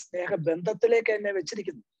ഉണ്ടായിരുന്ന സ്നേഹ ബന്ധത്തിലേക്ക് എന്നെ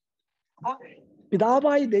വെച്ചിരിക്കുന്നു. അപ്പൊ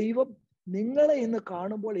പിതാവായി ദൈവം നിങ്ങളെ ഇന്ന്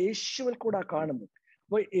കാണുമ്പോൾ യേശുവിൽ കൂടെ കാണുന്നു.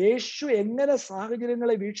 അപ്പൊ യേശു എങ്ങനെ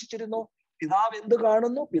സാഹചര്യങ്ങളെ വീക്ഷിച്ചിരുന്നോ, പിതാവ് എന്ത്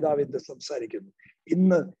കാണുന്നു, പിതാവ് എന്ത് സംസാരിക്കുന്നു.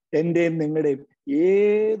 ഇന്ന് എന്റെയും നിങ്ങളുടെയും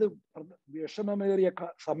ഏത് വിഷമമേറിയ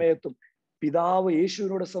സമയത്തും പിതാവ്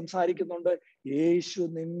യേശുവിനോട് സംസാരിക്കുന്നുണ്ട്, യേശു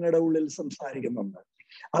നിങ്ങളുടെ ഉള്ളിൽ സംസാരിക്കുന്നുണ്ട്.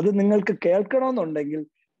 അത് നിങ്ങൾക്ക് കേൾക്കണമെന്നുണ്ടെങ്കിൽ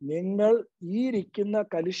നിങ്ങൾ ഈ ഇരിക്കുന്ന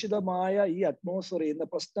കലുഷിതമായ ഈ അറ്റ്മോസ്ഫിയർ, ഇന്ന്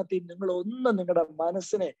പ്രശ്നത്തിൽ നിങ്ങൾ നിങ്ങളുടെ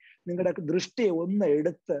മനസ്സിനെ, നിങ്ങളുടെ ദൃഷ്ടിയെ ഒന്ന്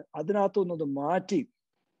എടുത്ത് അതിനകത്തുനിന്നത് മാറ്റി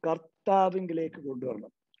കർത്താവിലേക്ക്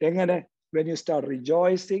കൊണ്ടുവരണം. എങ്ങനെ? When you start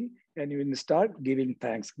rejoicing and you start giving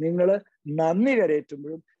thanks. നിങ്ങൾ നന്ദി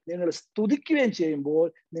കരയറ്റുമ്പോഴും നിങ്ങൾ സ്തുതിക്കുകയും ചെയ്യുമ്പോൾ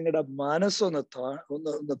നിങ്ങളുടെ മനസ്സൊന്ന്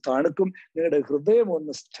തണുക്കും, നിങ്ങളുടെ ഹൃദയം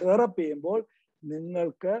ഒന്ന് സ്റ്റേറപ്പ് ചെയ്യുമ്പോൾ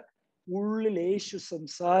നിങ്ങൾക്ക് ഉള്ളിൽ യേശു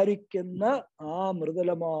സംസാരിക്കുന്ന ആ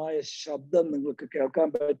മൃദുലമായ ശബ്ദം നിങ്ങൾക്ക് കേൾക്കാൻ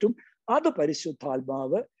പറ്റും. അത്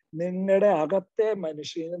പരിശുദ്ധാത്മാവ് നിങ്ങളുടെ അകത്തെ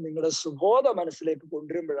മനുഷ്യനെ നിങ്ങളുടെ സുബോധ മനസ്സിലേക്ക്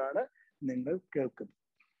കൊണ്ടുവരുമ്പോഴാണ് നിങ്ങൾ കേൾക്കുന്നത്.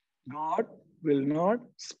 God will not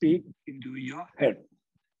speak into your head.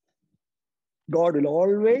 God will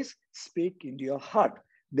always speak into your heart.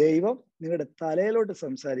 ദൈവം നിങ്ങളുടെ തലയിലോട്ട്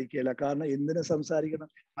സംസാരിക്കുകയില്ല. കാരണം എന്തിനു സംസാരിക്കണം?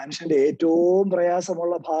 മനുഷ്യന്റെ ഏറ്റവും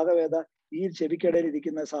പ്രയാസമുള്ള ഭാഗം ഏതാ? ഈ ചെവിക്കിടയിൽ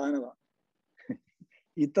ഇരിക്കുന്ന സാധനമാണ്,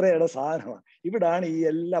 ഇത്രയുടെ സാധനമാണ്. ഇവിടാണ് ഈ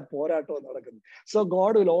എല്ലാ പോരാട്ടവും നടക്കുന്നത്. So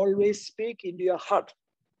God will always speak in to your heart.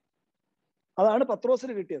 അതാണ്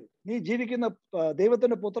പത്രോസിന് കിട്ടിയത്. നീ ജീവിക്കുന്ന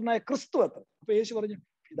ദൈവത്തിന്റെ പുത്രനായ ക്രിസ്തു അത്ര. അപ്പൊ യേശു പറഞ്ഞു,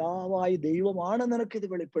 പിതാവായി ദൈവമാണ് നിനക്ക് ഇത്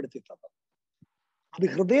വെളിപ്പെടുത്തി തന്നത്. അത്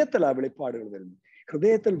ഹൃദയത്തിലാ വെളിപ്പാടുകൾ വരുന്നത്.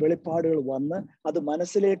 ഹൃദയത്തിൽ വെളിപ്പാടുകൾ വന്ന് അത്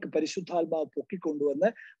മനസ്സിലേക്ക് പരിശുദ്ധാത്മാവ് പൊക്കിക്കൊണ്ടുവന്ന്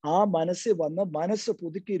ആ മനസ്സിൽ വന്ന് മനസ്സ്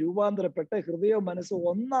പുതുക്കി രൂപാന്തരപ്പെട്ട് ഹൃദയവും മനസ്സും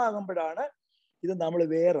ഒന്നാകുമ്പോഴാണ് ഇത് നമ്മൾ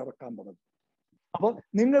വേറിറക്കാൻ പോകുന്നത്. അപ്പൊ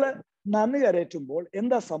നിങ്ങൾ നന്ദി കരയറ്റുമ്പോൾ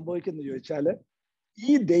എന്താ സംഭവിക്കുന്നത് ചോദിച്ചാല്,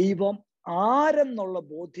 ഈ ദൈവം ആരെന്നുള്ള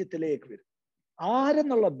ബോധ്യത്തിലേക്ക് വരും.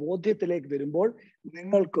 ആരെന്നുള്ള ബോധ്യത്തിലേക്ക് വരുമ്പോൾ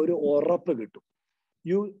നിങ്ങൾക്കൊരു ഉറപ്പ് കിട്ടും.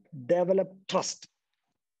 U develop trust.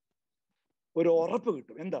 ഒരു ഉറപ്പ്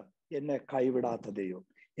കിട്ടും. എന്താ? എന്നെ കൈവിടാത്ത ദൈവം,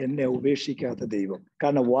 എന്നെ ഉപേക്ഷിക്കാത്ത ദൈവം.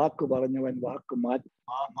 കാരണം വാക്ക് പറഞ്ഞവൻ വാക്ക്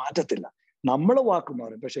മാറ്റത്തില്ല. നമ്മൾ വാക്ക്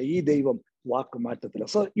മാറും, പക്ഷെ ഈ ദൈവം വാക്ക് മാറ്റത്തില്ല.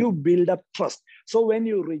 So you build up trust. So when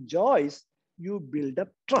you rejoice, you build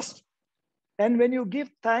up trust. And when you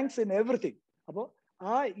give thanks in everything. അപ്പോ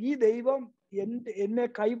ഈ ദൈവം എന്നെ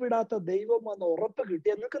കൈവിടാത്ത ദൈവം എന്ന ഉറപ്പ്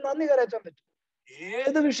കിട്ടിയാൽ നിങ്ങൾക്ക് നന്ദി കരയറ്റാൻ പറ്റും.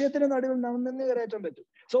 ഏത് വിഷയത്തിന് നടുവിൽ നന്ദി കരയറ്റാൻ പറ്റും.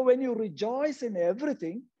 So when you rejoice in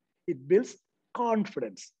everything, it builds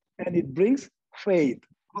confidence and it brings faith.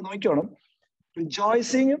 അപ്പൊ നോക്കണം,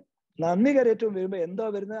 റിജോയ്സിങ്ങും നന്ദി കരയറ്റവും വരുമ്പോൾ എന്താ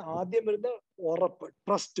വരുന്നത്? ആദ്യം വരുന്ന ഉറപ്പ്,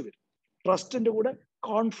 ട്രസ്റ്റ് വരും. ട്രസ്റ്റിന്റെ കൂടെ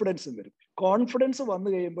കോൺഫിഡൻസും വരും. കോൺഫിഡൻസ് വന്നു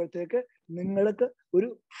കഴിയുമ്പോഴത്തേക്ക് നിങ്ങൾക്ക് ഒരു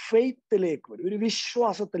ഫെയ്ത്തിലേക്ക് വരും, ഒരു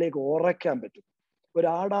വിശ്വാസത്തിലേക്ക് ഉറയ്ക്കാൻ പറ്റും. ഒരു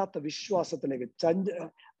ആടാത്ത വിശ്വാസത്തിലേക്ക്,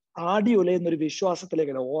 ആടി ഉലയുന്ന ഒരു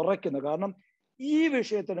വിശ്വാസത്തിലേക്കാണ് ഉറയ്ക്കുന്നത്. കാരണം ഈ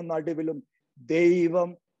വിഷയത്തിന് നടുവിലും ദൈവം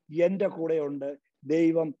എൻ്റെ കൂടെയുണ്ട്,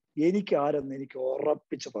 ദൈവം എനിക്ക് ആരെന്ന് എനിക്ക്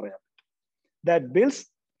ഉറപ്പിച്ച് പറയാൻ പറ്റും. That builds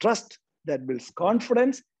trust, that builds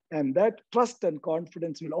confidence, and that trust and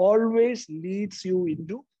confidence will always Leeds you in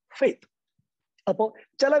to faith. അപ്പോൾ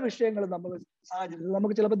ചില വിഷയങ്ങൾ സാഹചര്യത്തിൽ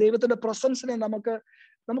നമുക്ക് ചിലപ്പോൾ ദൈവത്തിന്റെ പ്രസൻസിനെ നമുക്ക്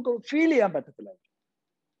ഫീൽ ചെയ്യാൻ പറ്റത്തില്ല.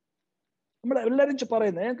 നമ്മൾ എല്ലാവരും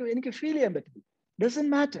പറയുന്നത് എനിക്ക് ഫീൽ ചെയ്യാൻ പറ്റില്ല.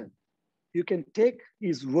 Doesn't matter. You can take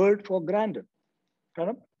his word for granted.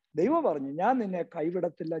 കാരണം ദൈവം പറഞ്ഞു, ഞാൻ നിന്നെ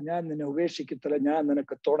കൈവിടത്തില്ല, ഞാൻ നിന്നെ ഉപേക്ഷിക്കത്തില്ല, ഞാൻ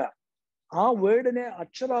നിനക്ക് തുണ. ആ വേർഡിനെ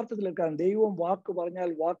അക്ഷരാർത്ഥത്തിലെടുക്കാൻ ദൈവം വാക്ക് പറഞ്ഞാൽ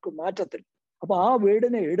വാക്ക് മാറ്റത്തില്ല. അപ്പൊ ആ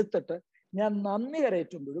വേർഡിനെ എടുത്തിട്ട് ഞാൻ നന്ദി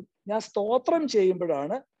കരയറ്റുമ്പോഴും ഞാൻ സ്തോത്രം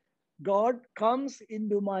ചെയ്യുമ്പോഴാണ് God comes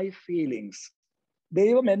into my feelings.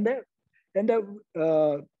 ദൈവം എൻ്റെ എന്താ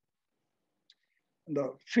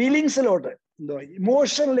ഫീലിങ്സിലോട്ട്,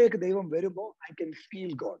 ഇമോഷനിലേക്ക് ദൈവം വരുമ്പോൾ ഐ ക്യാൻ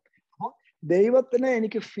ഫീൽ ഗോഡ്. അപ്പോൾ ദൈവത്തിനെ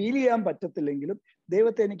എനിക്ക് ഫീൽ ചെയ്യാൻ പറ്റത്തില്ലെങ്കിലും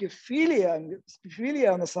ദൈവത്തെ എനിക്ക് ഫീൽ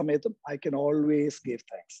ചെയ്യാവുന്ന സമയത്തും I can always give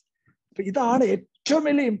thanks. അപ്പൊ ഇതാണ് ഏറ്റവും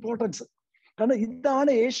വലിയ ഇമ്പോർട്ടൻസ്. കാരണം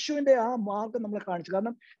ഇതാണ് യേശുവിന്റെ ആ മാർഗം നമ്മളെ കാണിച്ചു.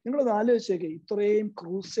 കാരണം നിങ്ങളൊന്ന് ആലോചിച്ചേക്ക്, ഇത്രയും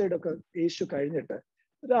ക്രൂസൈഡ് ഒക്കെ യേശു കഴിഞ്ഞിട്ട്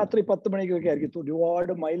രാത്രി 10 മണിക്കൊക്കെ ആയിരിക്കും,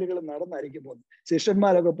 ഒരുപാട് മൈലുകൾ നടന്നായിരിക്കും പോകുന്നത്.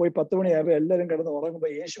 ശിഷ്യന്മാരൊക്കെ പോയി 10 മണിയാകുമ്പോൾ എല്ലാവരും കിടന്ന്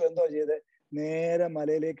ഉറങ്ങുമ്പോൾ യേശു എന്തോ ചെയ്ത് നേരെ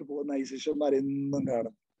മലയിലേക്ക് പോകുന്ന ഈ ശിഷ്യന്മാർ എന്നും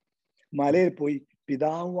കാണും. മലയിൽ പോയി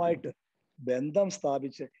പിതാവുമായിട്ട് ബന്ധം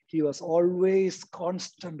സ്ഥാപിച്ച് he was always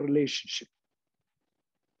constant relationship.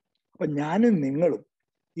 അപ്പൊ ഞാനും നിങ്ങളും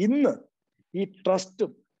ഇന്ന് ഈ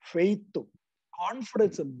ട്രസ്റ്റും ഫെയ്ത്തും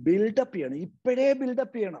കോൺഫിഡൻസും ബിൽഡപ്പ് ചെയ്യണം. ഇപ്പോഴേ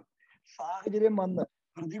ബിൽഡപ്പ് ചെയ്യണം. സാഹചര്യം വന്ന്,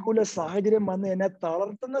 പ്രതികൂല സാഹചര്യം വന്ന് എന്നെ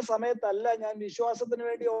തളർത്തുന്ന സമയത്തല്ല ഞാൻ വിശ്വാസത്തിന്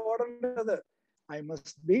വേണ്ടി ഓടേണ്ടത്. I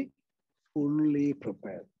must be fully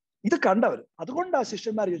prepared. ഇത് കണ്ടവർ, അതുകൊണ്ട് ആ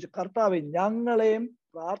ശിഷ്യന്മാർ ചോദിച്ചു, കർത്താവെ ഞങ്ങളെയും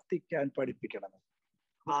പ്രാർത്ഥിക്കാൻ പഠിപ്പിക്കണം.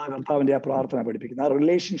 ആ കർത്താവിന്റെ ആ പ്രാർത്ഥന പഠിപ്പിക്കുന്ന ആ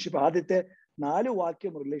റിലേഷൻഷിപ്പ്, ആദ്യത്തെ 4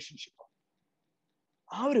 വാക്യം റിലേഷൻഷിപ്പാണ്.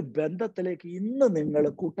 ആ ഒരു ബന്ധത്തിലേക്ക് ഇന്ന് നിങ്ങൾ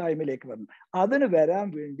കൂട്ടായ്മയിലേക്ക് വന്നു. അതിന് വരാൻ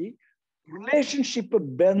വേണ്ടി റിലേഷൻഷിപ്പ്,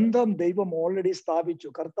 ബന്ധം ദൈവം ഓൾറെഡി സ്ഥാപിച്ചു.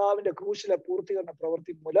 കർത്താവിന്റെ ക്രൂശിലെ പൂർത്തീകരണ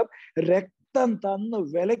പ്രവൃത്തി മൂലം രക്തം തന്ന്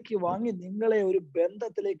വിലയ്ക്ക് വാങ്ങി നിങ്ങളെ ഒരു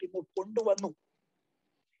ബന്ധത്തിലേക്ക് ഇന്ന് കൊണ്ടുവന്നു.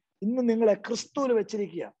 ഇന്ന് നിങ്ങളെ ക്രിസ്തുവിൽ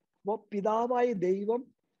വെച്ചിരിക്കുക. അപ്പോ പിതാവായ ദൈവം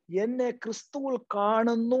എന്നെ ക്രിസ്തുവിൽ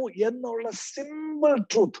കാണുന്നു എന്നുള്ള സിമ്പിൾ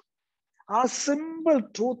ട്രൂത്ത്, ആ സിമ്പിൾ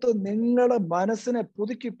ട്രൂത്ത് നിങ്ങളുടെ മനസ്സിനെ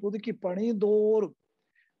പുതുക്കി പണിയും തോറും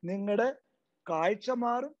നിങ്ങളുടെ കാഴ്ച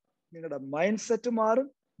മാറും, നിങ്ങളുടെ മൈൻഡ് സെറ്റ് മാറും,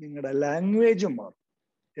 നിങ്ങളുടെ ലാംഗ്വേജും മാറും.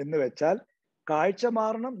 എന്ന് വെച്ചാൽ കാഴ്ച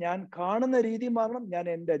മാറണം, ഞാൻ കാണുന്ന രീതി മാറണം. ഞാൻ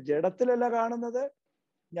എൻ്റെ ജഡത്തിലല്ല കാണുന്നത്,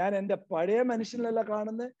 ഞാൻ എൻ്റെ പഴയ മനുഷ്യനിലല്ല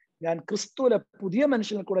കാണുന്നത്, ഞാൻ ക്രിസ്തുവിലെ പുതിയ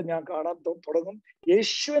മനുഷ്യനിൽ കൂടെ ഞാൻ കാണാൻ തുടങ്ങും.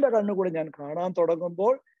 യേശുവിന്റെ കണ്ണുകൂടെ ഞാൻ കാണാൻ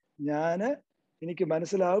തുടങ്ങുമ്പോൾ എനിക്ക്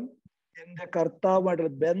മനസ്സിലാവും എൻ്റെ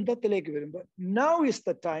കർത്താവുമായിട്ടുള്ള ബന്ധത്തിലേക്ക് വരുമ്പോൾ now is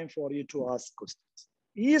the time for you to ask questions.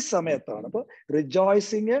 ഈ സമയത്താണ്. അപ്പൊ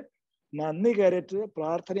റിജോയ്സിങ്, നന്ദി കരറ്റ്,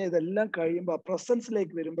 പ്രാർത്ഥന, ഇതെല്ലാം കഴിയുമ്പോൾ ആ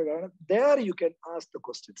പ്രസൻസിലേക്ക് വരുമ്പോഴാണ് there you can ask the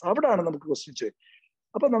questions. അവിടെയാണ് നമുക്ക് ക്വസ്റ്റ്യൻസ്.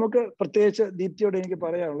 അപ്പൊ നമുക്ക് പ്രത്യേകിച്ച് ദീപ്തിയോട് എനിക്ക്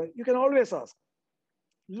പറയാനുള്ളത്, you can always ask,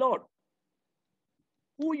 Lord,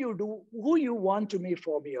 who you want to meet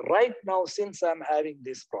for me right now since I'm having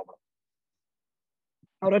this problem.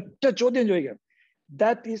 ഒരൊറ്റ ചോദ്യം ചോദിക്കാം.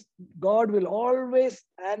 That is, God will always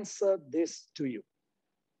answer this to you.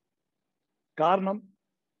 കാരണം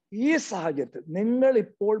ഈ സാഹചര്യത്തിൽ നിങ്ങൾ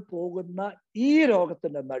ഇപ്പോൾ പോകുന്ന ഈ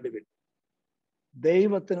രോഗത്തിന്റെ നടുവിൽ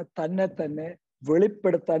ദൈവത്തിന് തന്നെ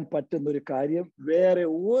വെളിപ്പെടുത്താൻ പറ്റുന്ന ഒരു കാര്യം വേറെ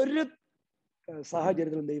ഒരു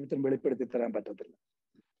സാഹചര്യത്തിലും ദൈവത്തിന് വെളിപ്പെടുത്തി തരാൻ പറ്റത്തില്ല.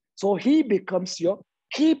 So he becomes your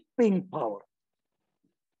keeping power.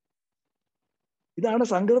 ഇതാണ്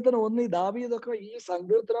സങ്കീർത്തനം 1. ദാവീദൊക്കെ ഈ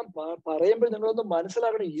സങ്കീർത്തനം പറയുമ്പോൾ നിങ്ങളൊന്ന്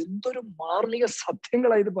മനസ്സിലാക്കണം, എന്തൊരു മാർമിക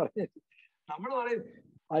സത്യങ്ങളാണ് ഇത് പറഞ്ഞത്. നമ്മൾ പറയും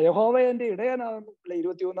യഹോവ എന്റെ ഇടയനാകുന്നില്ല,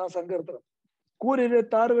 21-ാം സങ്കീർത്തനം.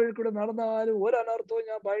 26 വഴി കൂടെ നടന്നാലും ഒരു അനർത്ഥവും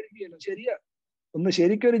ഞാൻ ഭയക്കുകയില്ല. ശരിയാ, ഒന്ന്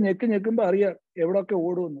ശരിക്കൊരു ഞെക്കുമ്പോ അറിയാം എവിടൊക്കെ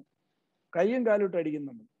ഓടുമെന്ന്, കയ്യും കാലോട്ട്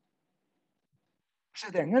അടിക്കുന്നുണ്ട്. പക്ഷെ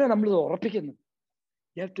അതെങ്ങനെ നമ്മളിത് ഉറപ്പിക്കുന്നു?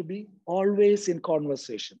 You have to be always in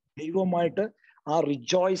conversation. ദൈവമായിട്ട് ആ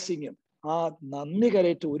റിജോയ്സിങ്ങും ആ നന്ദി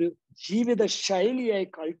കരയിട്ട് ഒരു ജീവിത ശൈലിയായി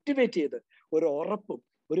കൾട്ടിവേറ്റ് ചെയ്ത് ഒരു ഉറപ്പും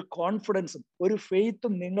ഒരു കോൺഫിഡൻസും ഒരു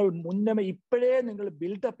ഫെയ്ത്തും നിങ്ങൾ ഇപ്പോഴേ നിങ്ങൾ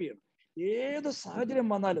ബിൽഡപ്പ് ചെയ്യണം. ഏത് സാഹചര്യം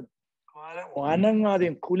വന്നാലും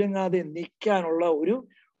അനങ്ങാതെയും കുലുങ്ങാതെയും നിൽക്കാനുള്ള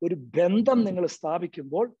ഒരു ബന്ധം നിങ്ങൾ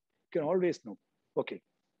സ്ഥാപിക്കുമ്പോൾ you can always no, okay,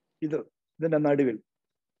 ഇതിന്റെ നടുവിൽ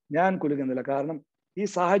ഞാൻ കുലുങ്ങുന്നില്ല, കാരണം ഈ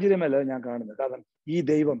സാഹചര്യമല്ല ഞാൻ കാണുന്നത്, കാരണം ഈ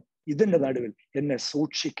ദൈവം ഇതിന്റെ നടുവിൽ എന്നെ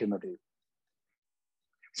സൂക്ഷിക്കുന്ന ദൈവം.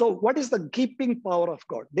 So what is the keeping power of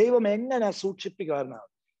God? ദൈവം എങ്ങനെ സൂക്ഷിപ്പിക്കാരനാണ്?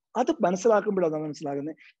 അത് മനസ്സിലാക്കുമ്പോഴാണ്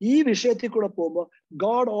മനസ്സിലാകുന്നത്. ഈ വിഷയത്തിൽ കൂടെ പോകുമ്പോൾ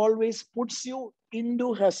God always puts you in to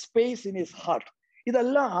her space in his heart.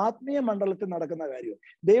 ഇതെല്ലാം ആത്മീയ മണ്ഡലത്തിൽ നടക്കുന്ന കാര്യമാണ്.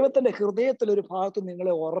 ദൈവത്തിന്റെ ഹൃദയത്തിൽ ഒരു ഭാഗത്ത്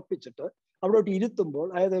നിങ്ങളെ ഉറപ്പിച്ചിട്ട് അവിടോട്ട് ഇരുത്തുമ്പോൾ,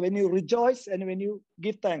 അതായത് when you rejoice and when you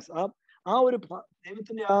give thanks, ആ ഒരു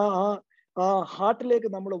ദൈവത്തിന്റെ ആ ഹാർട്ടിലേക്ക്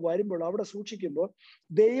നമ്മൾ വരുമ്പോൾ, അവിടെ സൂക്ഷിക്കുമ്പോൾ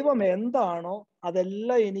ദൈവം എന്താണോ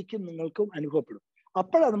അതെല്ലാം എനിക്കും നിങ്ങൾക്കും അനുഭവപ്പെടും.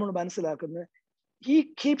 അപ്പോഴാണ് നമ്മൾ മനസ്സിലാക്കുന്നത് ഹി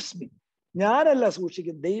കീപ്സ് മീ. ഞാനല്ല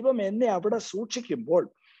സൂക്ഷിക്കുന്നത്, ദൈവം എന്നെ അവിടെ സൂക്ഷിക്കുമ്പോൾ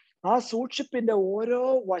ആ സൂക്ഷിപ്പിന്റെ ഓരോ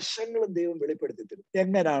വശങ്ങളും ദൈവം വെളിപ്പെടുത്തി തരും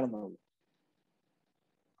എങ്ങനെയാണെന്നുള്ളത്.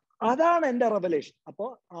 അതാണ് എന്റെ റെവലേഷൻ. അപ്പോ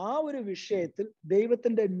ആ ഒരു വിഷയത്തിൽ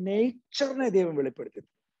ദൈവത്തിന്റെ നേച്ചറിനെ ദൈവം വെളിപ്പെടുത്തി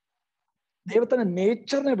തരും. ദൈവത്തിന്റെ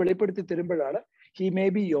നേച്ചറിനെ വെളിപ്പെടുത്തി തരുമ്പോഴാണ് he may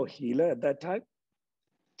be your healer at that time.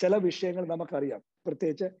 ചില വിഷയങ്ങൾ നമുക്കറിയാം,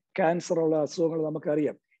 പ്രത്യേകിച്ച് ക്യാൻസർ ഉള്ള അസുഖങ്ങൾ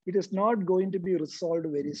നമുക്കറിയാം. It is not going to B resolve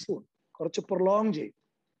very soon. കുറച്ച് പ്രൊലോങ് ചെയ്യും,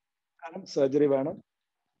 കാരണം സർജറി വേണം,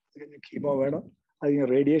 കീമോ വേണം, അതിന്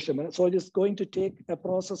റേഡിയേഷൻ വേണം. So it is going to take A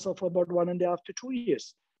process of about 1.5 to 2 years.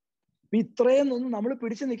 ഇത്രയും ഒന്നും നമ്മൾ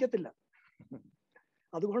പിടിച്ചു നിൽക്കത്തില്ല.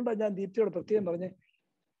 അതുകൊണ്ടാണ് ഞാൻ ദീപ്തിയോട് പ്രത്യേകം പറഞ്ഞ്,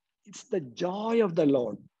 it's the joy of the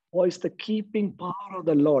Lord or is the keeping power of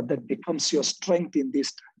the Lord that becomes your strength in this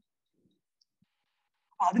time.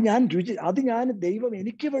 അത് ഞാൻ ദൈവം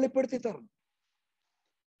എനിക്ക് വെളിപ്പെടുത്തി തരണം.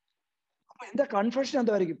 അപ്പൊ എന്റെ കൺഫെഷൻ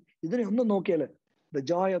എന്തായിരിക്കും? ഇതിനെ ഒന്ന് നോക്കിയാല് the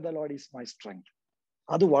joy of the Lord is my strength.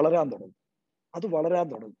 അത് വളരാൻ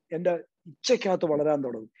തുടങ്ങും. എന്റെ ഇച്ഛയ്ക്കകത്ത് വളരാൻ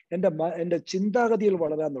തുടങ്ങും, എന്റെ ചിന്താഗതിയിൽ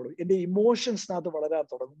വളരാൻ തുടങ്ങും, എന്റെ ഇമോഷൻസിനകത്ത് വളരാൻ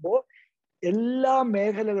തുടങ്ങുമ്പോൾ എല്ലാ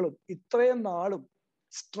മേഖലകളും, ഇത്രയും നാളും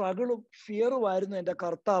സ്ട്രഗിളും ഫിയറും ആയിരുന്നു എന്റെ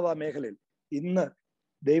കർത്താവ് ആ മേഖലയിൽ. ഇന്ന്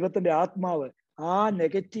ദൈവത്തിന്റെ ആത്മാവ് ആ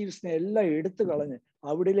നെഗറ്റീവ്സിനെ എല്ലാം എടുത്തു കളഞ്ഞ്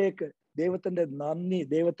അവിടിലേക്ക് ദൈവത്തിന്റെ നന്ദി,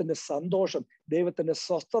 ദൈവത്തിന്റെ സന്തോഷം, ദൈവത്തിന്റെ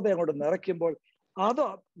സ്വസ്ഥത അങ്ങോട്ട് നിറയ്ക്കുമ്പോൾ, അത്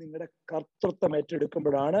നിങ്ങളുടെ കർത്തൃത്വം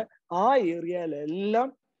ഏറ്റെടുക്കുമ്പോഴാണ് ആ ഏരിയയിലെല്ലാം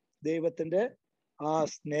ദൈവത്തിന്റെ ആ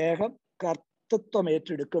സ്നേഹം, കർത്തൃത്വം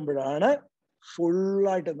ഏറ്റെടുക്കുമ്പോഴാണ്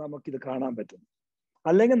ഫുള്ളായിട്ട് നമുക്കിത് കാണാൻ പറ്റുന്നത്.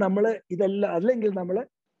 അല്ലെങ്കിൽ നമ്മൾ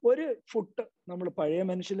ഒരു ഫുട്ട് നമ്മൾ പഴയ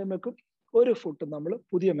മനുഷ്യനും വെക്കും, ഒരു ഫുട്ട് നമ്മൾ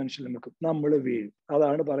പുതിയ മനുഷ്യനും വെക്കും, നമ്മൾ വീഴും.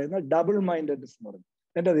 അതാണ് പറയുന്നത് ഡബിൾ മൈൻഡഡ്നെസ് എന്ന് പറയുന്നത്.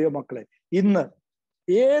 എന്റെ ദൈവമക്കളെ, ഇന്ന്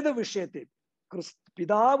ഏത് വിഷയത്തിൽ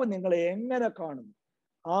പിതാവ് നിങ്ങളെ എങ്ങനെ കാണുന്നു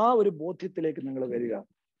ആ ഒരു ബോധ്യത്തിലേക്ക് നിങ്ങൾ വരിക.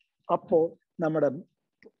 അപ്പോ നമ്മുടെ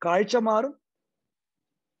കാഴ്ച മാറും,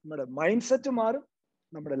 നമ്മുടെ മൈൻഡ് സെറ്റ് മാറും,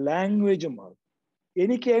 നമ്മുടെ ലാംഗ്വേജും മാറും.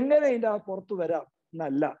 എനിക്ക് എങ്ങനെ ഇതിന്റെ പുറത്തു വരാം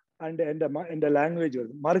എന്നല്ല എന്റെ ലാംഗ്വേജ്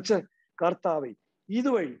വരും, മറിച്ച് കർത്താവേ,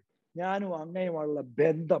 ഇതുവഴി ഞാനും അങ്ങയുമുള്ള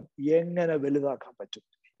ബന്ധം എങ്ങനെ വലുതാക്കാൻ പറ്റും,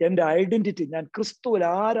 എന്റെ ഐഡന്റിറ്റി, ഞാൻ ക്രിസ്തുവിൽ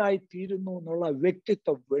ആരായി തീരുന്നു എന്നുള്ള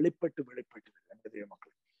വ്യക്തിത്വം വെളിപ്പെട്ട് എന്റെ ദൈവമക്കൾ.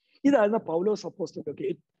 ഇതായിരുന്നു പൗലോസ് അപ്പോസ്തലന്റെ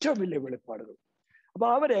ഏറ്റവും വലിയ വെളിപ്പാടുകൾ. അപ്പൊ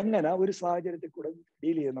അവരെങ്ങനെ ഒരു സാഹചര്യത്തിൽ കൂടെ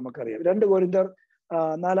ഡീൽ ചെയ്ത് നമുക്കറിയാം. 2 കൊരിന്ത്യർ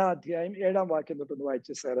 4-ാം അധ്യായം 7-ാം വാക്യം തൊട്ടൊന്ന്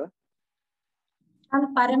വായിച്ചു സാറ്.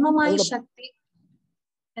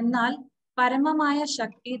 എന്നാൽ പരമമായ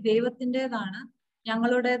ശക്തി ദൈവത്തിൻ്റെതാണ്,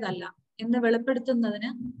 ഞങ്ങളുടേതല്ല എന്ന് വെളിപ്പെടുത്തുന്നതിന്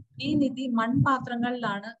ഈ നിധി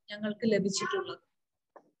മൺപാത്രങ്ങളിലാണ് ഞങ്ങൾക്ക് ലഭിച്ചിട്ടുള്ളത്.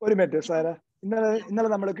 ഒരു മിനിറ്റ് സാറ്, ഇന്നലെ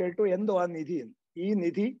നമ്മൾ കേട്ടു എന്തോ ആ നിധി. ഈ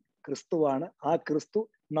നിധി ക്രിസ്തുവാണ്. ആ ക്രിസ്തു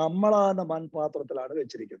നമ്മളാകുന്ന മൺപാത്രത്തിലാണ്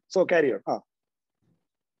വെച്ചിരിക്കുന്നത്. So carry on.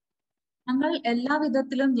 ഞങ്ങൾ എല്ലാ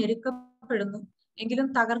വിധത്തിലും ഞെരുക്കപ്പെടുന്നു, എങ്കിലും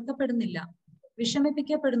തകർക്കപ്പെടുന്നില്ല.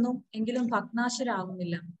 വിഷമിപ്പിക്കപ്പെടുന്നു, എങ്കിലും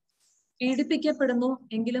ഭഗ്നാശരാകുന്നില്ല. പീഡിപ്പിക്കപ്പെടുന്നു,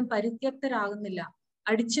 എങ്കിലും പരിത്യക്തരാകുന്നില്ല.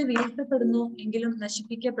 അടിച്ചു വീഴ്ത്തപ്പെടുന്നു, എങ്കിലും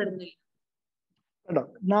നശിപ്പിക്കപ്പെടുന്നില്ല. കണ്ടോ,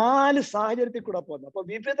 4 സാഹചര്യത്തിൽ കൂടെ പോകുന്നു. അപ്പൊ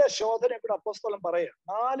വിവിധ ശോധനയെ കൂടെ അപ്പോസ്തലൻ പറയാം,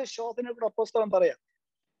 4 ശോധനയെ കൂടെ അപ്പോസ്തലൻ പറയാം.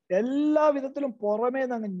 എല്ലാ വിധത്തിലും പുറമേ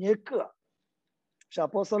നിന്ന് ഞെക്കുക. പക്ഷെ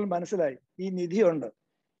അപ്പോസ്തലൻ മനസ്സിലായി ഈ നിധിയുണ്ട്,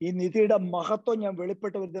 ഈ നിധിയുടെ മഹത്വം ഞാൻ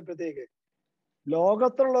വെളിപ്പെട്ട് വരുന്നപ്പോഴത്തേക്ക്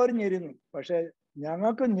ലോകത്തുള്ളവർ ഞെരുങ്ങും, പക്ഷെ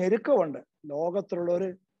ഞങ്ങൾക്ക് ഞെരുക്കമുണ്ട്. ലോകത്തുള്ളവർ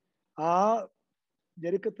ആ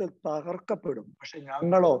ഞെരുക്കത്തിൽ തകർക്കപ്പെടും, പക്ഷെ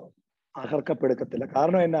ഞങ്ങളോ തകർക്കപ്പെടുക്കത്തില്ല.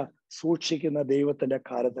 കാരണം എന്നാ, സൂക്ഷിക്കുന്ന ദൈവത്തിന്റെ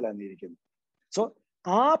കാര്യത്തിലാണ് ഇരിക്കുന്നത്. സോ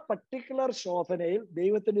ആ പർട്ടിക്കുലർ ശോധനയിൽ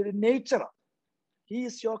ദൈവത്തിന്റെ ഒരു നേച്ചറാണ്, ഹി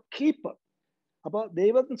ഈസ് യുവർ കീപ്പർ. അപ്പൊ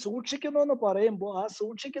ദൈവം സൂക്ഷിക്കുന്നു എന്ന് പറയുമ്പോൾ ആ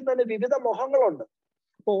സൂക്ഷിക്കുന്നതിന് വിവിധ മുഖങ്ങളുണ്ട്.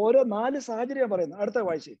 അപ്പൊ ഓരോ 4 സാഹചര്യം പറയുന്നു. അടുത്ത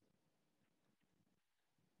വായിച്ചേ.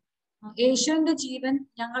 യേശുവിന്റെ ജീവൻ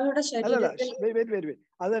ഞങ്ങളുടെ ശരീരത്തിൽ.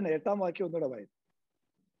 അത് തന്നെ 8-ാം വാക്യം ഒന്നുകൂടെ വായി.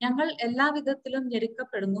 ഞങ്ങൾ എല്ലാ വിധത്തിലും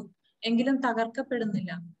ഞെരുക്കപ്പെടുന്നു, എങ്കിലും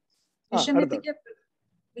തകർക്കപ്പെടുന്നില്ല.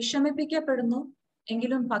 വിഷമിപ്പിക്കപ്പെടുന്നു,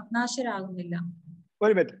 എങ്കിലും ഭഗ്നാശരാകുന്നില്ല.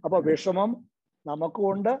 ഒരു മിനിറ്റ്. അപ്പൊ വിഷമം നമുക്കും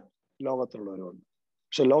ഉണ്ട്, ലോകത്തുള്ളവരുണ്ട്.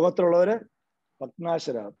 പക്ഷെ ലോകത്തുള്ളവര്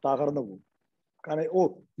തകർന്നു പോകും. കാരണം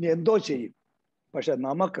ഇനി എന്തോ ചെയ്യും. പക്ഷെ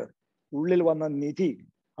നമുക്ക് ഉള്ളിൽ വന്ന നിധി,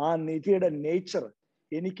 ആ നിധിയുടെ നേച്ചർ,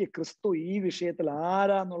 എനിക്ക് ക്രിസ്തു ഈ വിഷയത്തിൽ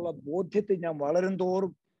ആരാന്നുള്ള ബോധ്യത്തിൽ ഞാൻ വളരും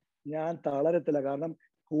തോറും ഞാൻ തളരത്തില്ല. കാരണം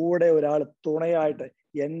കൂടെ ഒരാൾ തുണയായിട്ട്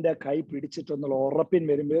എന്റെ കൈ പിടിച്ചിട്ടെന്നുള്ള ഉറപ്പിൻ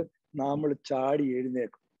വരുമ്പോൾ നമ്മൾ ചാടി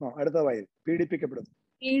എഴുന്നേക്കും. അടുത്ത വായി.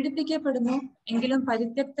 പീഡിപ്പിക്കപ്പെടുന്നു, എങ്കിലും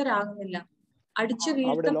പരിത്യക്തരാകുന്നില്ല. അടിച്ചു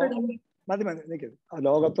വീഴ്ത്തപ്പെടുന്നു. മതി നിൽക്കും.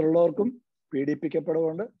 ലോകത്തുള്ളവർക്കും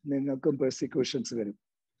പീഡിപ്പിക്കപ്പെടുകൊണ്ട് നിങ്ങൾക്കും പെർസിക്യൂഷൻസ് വരും.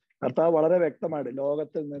 കർത്താവ് വളരെ വ്യക്തമായിട്ട്,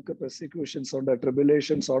 ലോകത്തിൽ നിങ്ങൾക്ക് പെർസിക്യൂഷൻസ് ഉണ്ട്,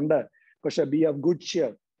 ട്രിബുലേഷൻസ് ഉണ്ട്, പക്ഷെ ബി ഓഫ് ഗുഡ്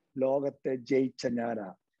ഷിയർ, ലോകത്തെ ജയിച്ച ഞാനാ,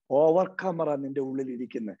 ഓവർകമറാ നിന്റെ ഉള്ളിൽ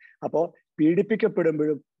ഇരിക്കുന്നത്. അപ്പോ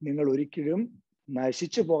പീഡിപ്പിക്കപ്പെടുമ്പോഴും നിങ്ങൾ ഒരിക്കലും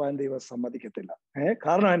നശിച്ചു പോകാൻ ദൈവം സമ്മതിക്കത്തില്ല.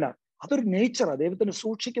 കാരണം എന്നാ, അതൊരു നേച്ചറാ, ദൈവത്തിന്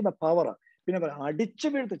സൂക്ഷിക്കുന്ന പവറാ. പിന്നെ അടിച്ചു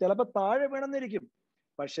വീഴ്ത്ത്, ചിലപ്പോൾ താഴെ വീണെന്നിരിക്കും,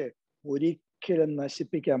 പക്ഷെ ഒരിക്കലും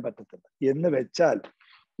നശിപ്പിക്കാൻ പറ്റത്തില്ല. എന്ന് വെച്ചാൽ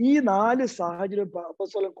ഈ 4 സാഹചര്യം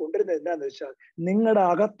അപ്പോസ്തലൻ കൊണ്ടുവരുന്നത് എന്താന്ന് വെച്ചാൽ, നിങ്ങളുടെ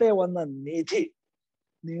അകത്തെ വന്ന നിധി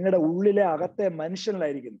നിങ്ങളുടെ ഉള്ളിലെ അകത്തെ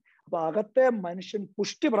മനുഷ്യനിലായിരിക്കുന്നു. അപ്പൊ അകത്തെ മനുഷ്യൻ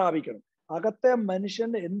പുഷ്ടി പ്രാപിക്കണം. അകത്തെ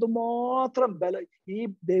മനുഷ്യൻ എന്തുമാത്രം ഈ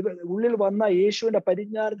ഉള്ളിൽ വന്ന യേശുവിന്റെ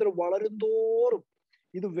പരിജ്ഞാനത്തിൽ വളരും തോറും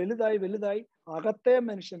ഇത് വലുതായി വലുതായി അകത്തെ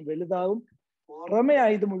മനുഷ്യൻ വലുതാകും. പുറമെ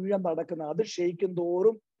ഇത് മുഴുവൻ നടക്കുന്ന അത് ക്ഷയിക്കും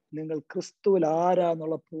തോറും നിങ്ങൾ ക്രിസ്തുവിൽ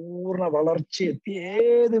ആരാന്നുള്ള പൂർണ്ണ വളർച്ചയെത്തി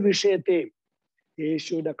ഏത് വിഷയത്തെയും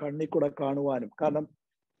യേശുവിന്റെ കണ്ണിക്കൂടെ കാണുവാനും, കാരണം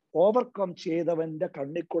ഓവർകം ചെയ്തവന്റെ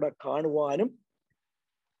കണ്ണിക്കൂടെ കാണുവാനും,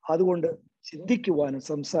 അതുകൊണ്ട് ചിന്തിക്കുവാനും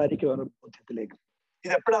സംസാരിക്കുവാനും ബോധ്യത്തിലേക്ക്.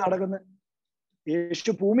 ഇതെപ്പോഴാണ് നടക്കുന്നത്?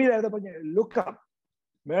 യേശു ഭൂമിയിലായിരുന്നപ്പോ ലുക്ക് അപ്പ്,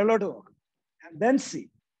 മേളോട്ട് നോക്കും, then see,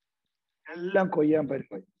 എല്ലാം കൊയ്യാൻ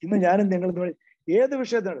പരിപാടി. ഇന്ന് ഞാനും നിങ്ങൾ ഏത്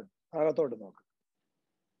വിഷയത്തിനാണ് അകത്തോട്ട് നോക്കും,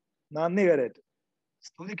 നന്ദി കരേറ്റ്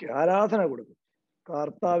സ്തുതിക്കുക, ആരാധന കൊടുക്കും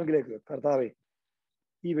കർത്താവിലേക്ക്. കർത്താവേ,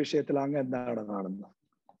 ഈ വിഷയത്തിൽ അങ്ങ് എന്താണ് കാണുന്നത്?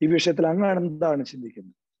 ഈ വിഷയത്തിൽ അങ്ങ് എന്താണ്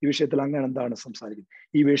ചിന്തിക്കുന്നത്? ഈ വിഷയത്തിൽ അങ്ങ് എന്താണ് സംസാരിക്കുന്നത്?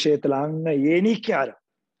 ഈ വിഷയത്തിൽ അങ്ങ് എനിക്കാരാ?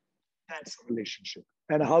 That's a relationship.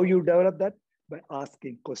 And how you develop that? By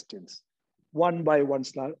asking questions. One by one,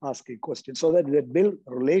 start asking questions so that they build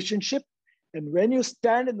relationship. And when you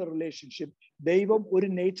stand in the relationship, ദൈവം ഒരു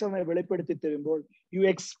നേച്ചറിനെ വെളിപ്പെടുത്തി തരുമ്പോൾ you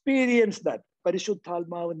experience that.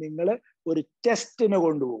 പരിശുദ്ധാത്മാവ് നിങ്ങളെ ഒരു ടെസ്റ്റിന്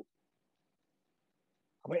കൊണ്ടുപോകും.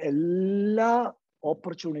 അപ്പൊ എല്ലാ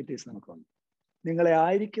ഓപ്പർച്യൂണിറ്റീസ് നമുക്കുണ്ട്. നിങ്ങളെ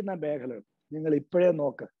ആയിരിക്കുന്ന മേഖലകൾ നിങ്ങൾ ഇപ്പോഴേ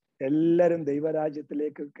നോക്ക്. എല്ലാവരും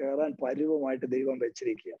ദൈവരാജ്യത്തിലേക്ക് കയറാൻ പരുവമായിട്ട് ദൈവം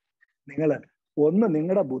വെച്ചിരിക്കുക. നിങ്ങൾ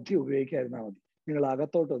നിങ്ങളുടെ ബുദ്ധി ഉപയോഗിക്കാതിരുന്നാൽ മതി. നിങ്ങൾ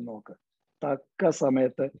അകത്തോട്ട് നോക്ക്. തക്ക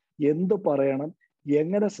സമയത്ത് എന്ത് പറയണം,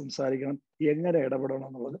 എങ്ങനെ സംസാരിക്കണം, എങ്ങനെ ഇടപെടണം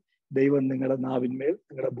എന്നുള്ളത് ദൈവം നിങ്ങളുടെ നാവിന്മേൽ,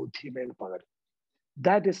 നിങ്ങളുടെ ബുദ്ധിമേൽ പകരും.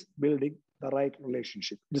 That is building the right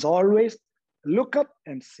relationship. It is always look up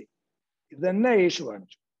and see. ഇത് തന്നെ യേശു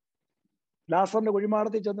കാണിച്ചു. ലാസറിന്റെ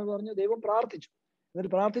കുഴിമാടത്തിൽ ചെന്ന് പറഞ്ഞു, ദൈവം പ്രാർത്ഥിച്ചു.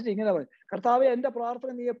 എന്നിട്ട് പ്രാർത്ഥിച്ച് ഇങ്ങനെ പറഞ്ഞു, കർത്താവെ, എന്റെ പ്രാർത്ഥന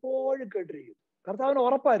നീ എപ്പോഴും കേട്ടിരിക്കും. കർത്താവിന്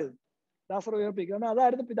ഉറപ്പായിരുന്നു ലാസർ ഉയർപ്പിക്കുക,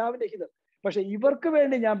 അതായിരുന്നു പിതാവിന്റെ ഹിതം. പക്ഷെ ഇവർക്ക്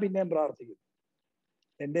വേണ്ടി ഞാൻ പിന്നെയും പ്രാർത്ഥിക്കും.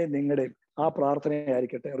 എൻ്റെ നിങ്ങളുടെയും ആ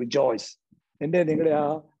പ്രാർത്ഥനയായിരിക്കട്ടെ റിജോയ്സ്. എൻ്റെ നിങ്ങളുടെ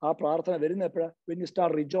ആ പ്രാർത്ഥന വരുന്ന എപ്പോഴാണ്? When you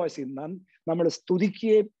start rejoicing. നമ്മൾ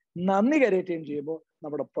സ്തുതിക്കുകയും നന്ദി കരയുകയും ചെയ്യുമ്പോൾ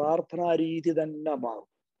നമ്മുടെ പ്രാർത്ഥനാ രീതി തന്നെ മാറും.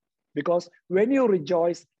 Because when you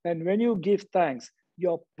rejoice and when you give thanks,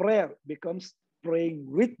 your prayer becomes praying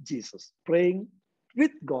with Jesus, praying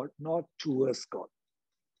with God, not towards God.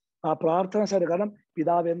 ആ പ്രാർത്ഥന ശരി. കാരണം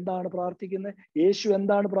പിതാവ് എന്താണ് പ്രാർത്ഥിക്കുന്നത്, യേശു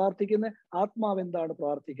എന്താണ് പ്രാർത്ഥിക്കുന്നത്, ആത്മാവ് എന്താണ്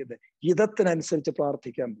പ്രാർത്ഥിക്കുന്നത്, ഹിതത്തിനനുസരിച്ച്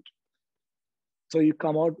പ്രാർത്ഥിക്കാൻ പറ്റും. So you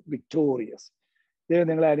come out victorious. ദൈവം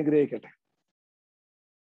നിങ്ങളെ അനുഗ്രഹിക്കട്ടെ.